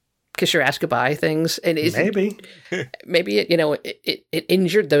 kiss your ass goodbye things? And maybe it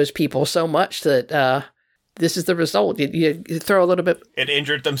injured those people so much that this is the result. You throw a little bit. It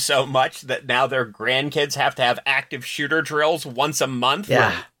injured them so much that now their grandkids have to have active shooter drills once a month.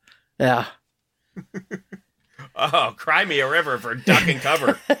 Yeah. Yeah. Oh, cry me a river for duck and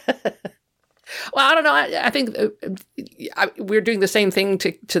cover. Well, I don't know. I think we're doing the same thing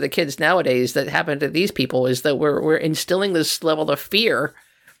to the kids nowadays that happened to these people, is that we're instilling this level of fear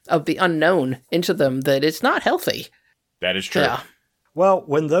of the unknown into them that it's not healthy. That is true. Yeah. Well,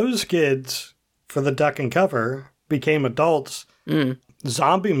 when those kids for the duck and cover became adults,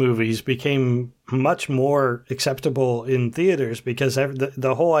 zombie movies became much more acceptable in theaters because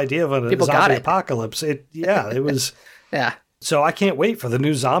the whole idea of a zombie apocalypse, it was. Yeah. So I can't wait for the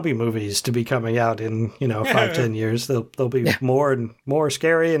new zombie movies to be coming out in 5-10 years. They'll be more and more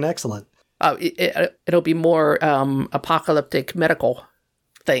scary and excellent. It'll be more apocalyptic medical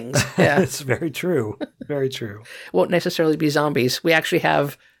things. Yeah. It's very true. Very true. Won't necessarily be zombies. We actually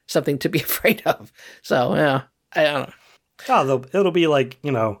have something to be afraid of. So yeah, I don't know. Oh, it'll be like,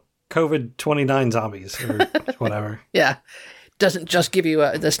 COVID-29 zombies or whatever. Yeah. Doesn't just give you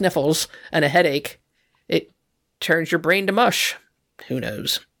the sniffles and a headache. It turns your brain to mush. Who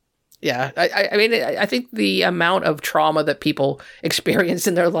knows? Yeah. I mean, I think the amount of trauma that people experience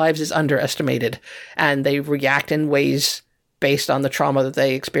in their lives is underestimated, and they react in ways based on the trauma that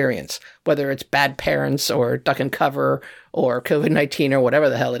they experience, whether it's bad parents or duck and cover or COVID-19 or whatever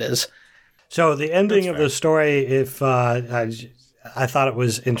the hell it is. So the ending of the story, if I thought it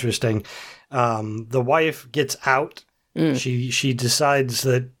was interesting. The wife gets out. She decides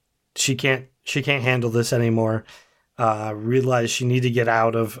that she can't handle this anymore. Realized she needed to get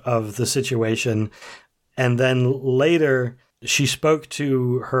out of the situation, and then later she spoke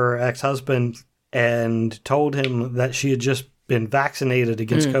to her ex-husband and told him that she had just been vaccinated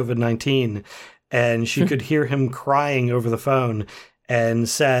against COVID-19, and she could hear him crying over the phone and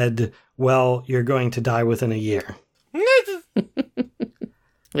said, "Well, you're going to die within a year."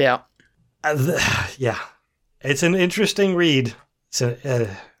 Yeah. Yeah. It's an interesting read. It's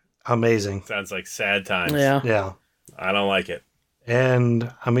amazing. Sounds like sad times. Yeah. Yeah. I don't like it.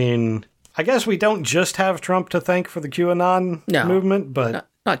 And, I mean, I guess we don't just have Trump to thank for the QAnon movement, but...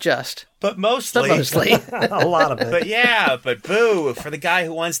 Not just. But mostly. A lot of it. But boo, for the guy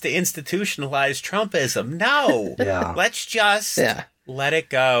who wants to institutionalize Trumpism. No. Yeah. Let's just let it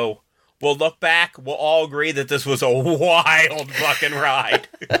go. We'll look back. We'll all agree that this was a wild fucking ride.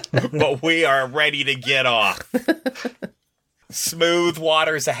 But we are ready to get off. Smooth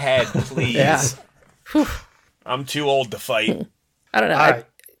waters ahead, please. Yeah. I'm too old to fight. I don't know. All right.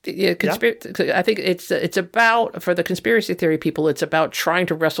 Yeah, I think it's about, for the conspiracy theory people, it's about trying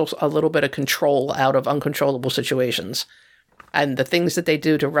to wrestle a little bit of control out of uncontrollable situations. And the things that they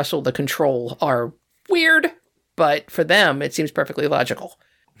do to wrestle the control are weird, but for them, it seems perfectly logical.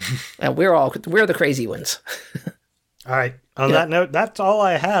 And we're the crazy ones. All right. On that note, that's all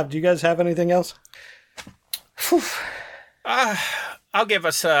I have. Do you guys have anything else? I'll give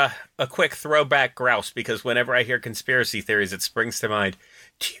us a quick throwback grouse, because whenever I hear conspiracy theories, it springs to mind.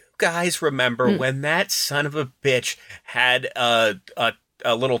 Do you guys remember when that son of a bitch had a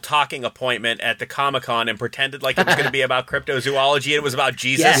little talking appointment at the Comic-Con and pretended like it was going to be about cryptozoology and it was about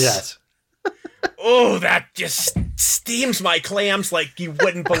Jesus? Yes. Oh, that just steams my clams like you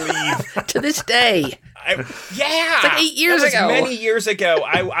wouldn't believe. To this day. It's like 8 years ago. Many years ago.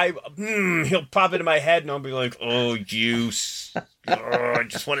 He'll pop into my head and I'll be like, oh, juice. Oh, I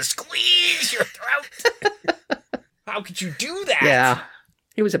just want to squeeze your throat. How could you do that? Yeah.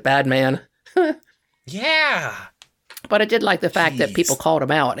 He was a bad man. Yeah. But I did like the fact that people called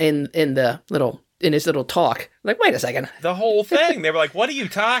him out in his little talk. Like, wait a second. The whole thing. They were like, what are you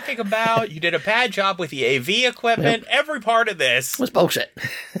talking about? You did a bad job with the AV equipment. Yep. Every part of this was bullshit.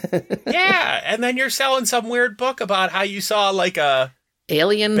 Yeah. And then you're selling some weird book about how you saw like a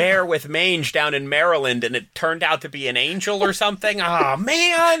alien bear with mange down in Maryland and it turned out to be an angel or something. Oh,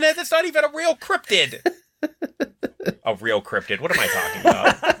 man. That's not even a real cryptid. A real cryptid. What am I talking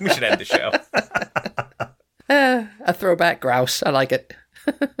about? We should end the show. A throwback grouse. I like it.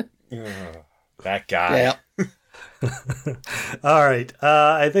 That guy. Yeah. All right.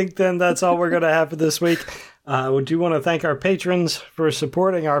 I think then that's all we're going to have for this week. We do want to thank our patrons for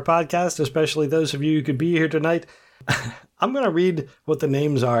supporting our podcast, especially those of you who could be here tonight. I'm going to read what the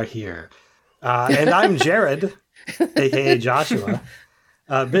names are here. And I'm Jared, a.k.a. Joshua.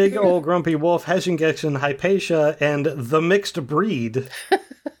 Big Old Grumpy Wolf, Heshingection, Hypatia, and The Mixed Breed,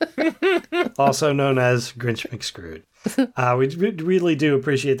 also known as Grinch McScrewed. We really do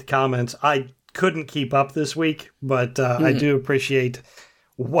appreciate the comments. I couldn't keep up this week, but I do appreciate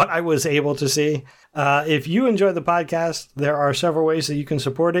what I was able to see. If you enjoy the podcast, there are several ways that you can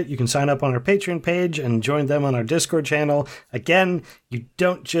support it. You can sign up on our Patreon page and join them on our Discord channel. Again, you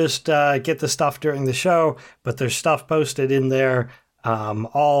don't just get the stuff during the show, but there's stuff posted in there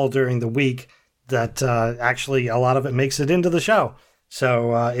all during the week that actually a lot of it makes it into the show.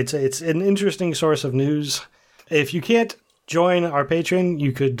 So it's an interesting source of news. If you can't join our Patreon,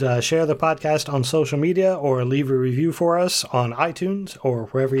 you could share the podcast on social media or leave a review for us on iTunes or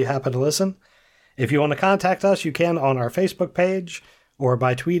wherever you happen to listen. If you want to contact us, you can on our Facebook page or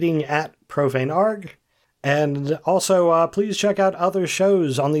by tweeting at ProfaneArg. And also, please check out other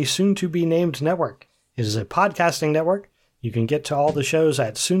shows on the soon-to-be-named network. It is a podcasting network. You can get to all the shows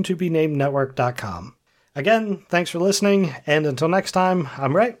at soon-to-be-named-network.com. Again, thanks for listening, and until next time,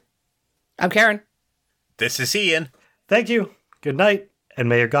 I'm Ray. I'm Karen. This is Ian. Thank you, good night, and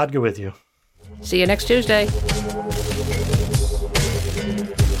may your God go with you. See you next Tuesday.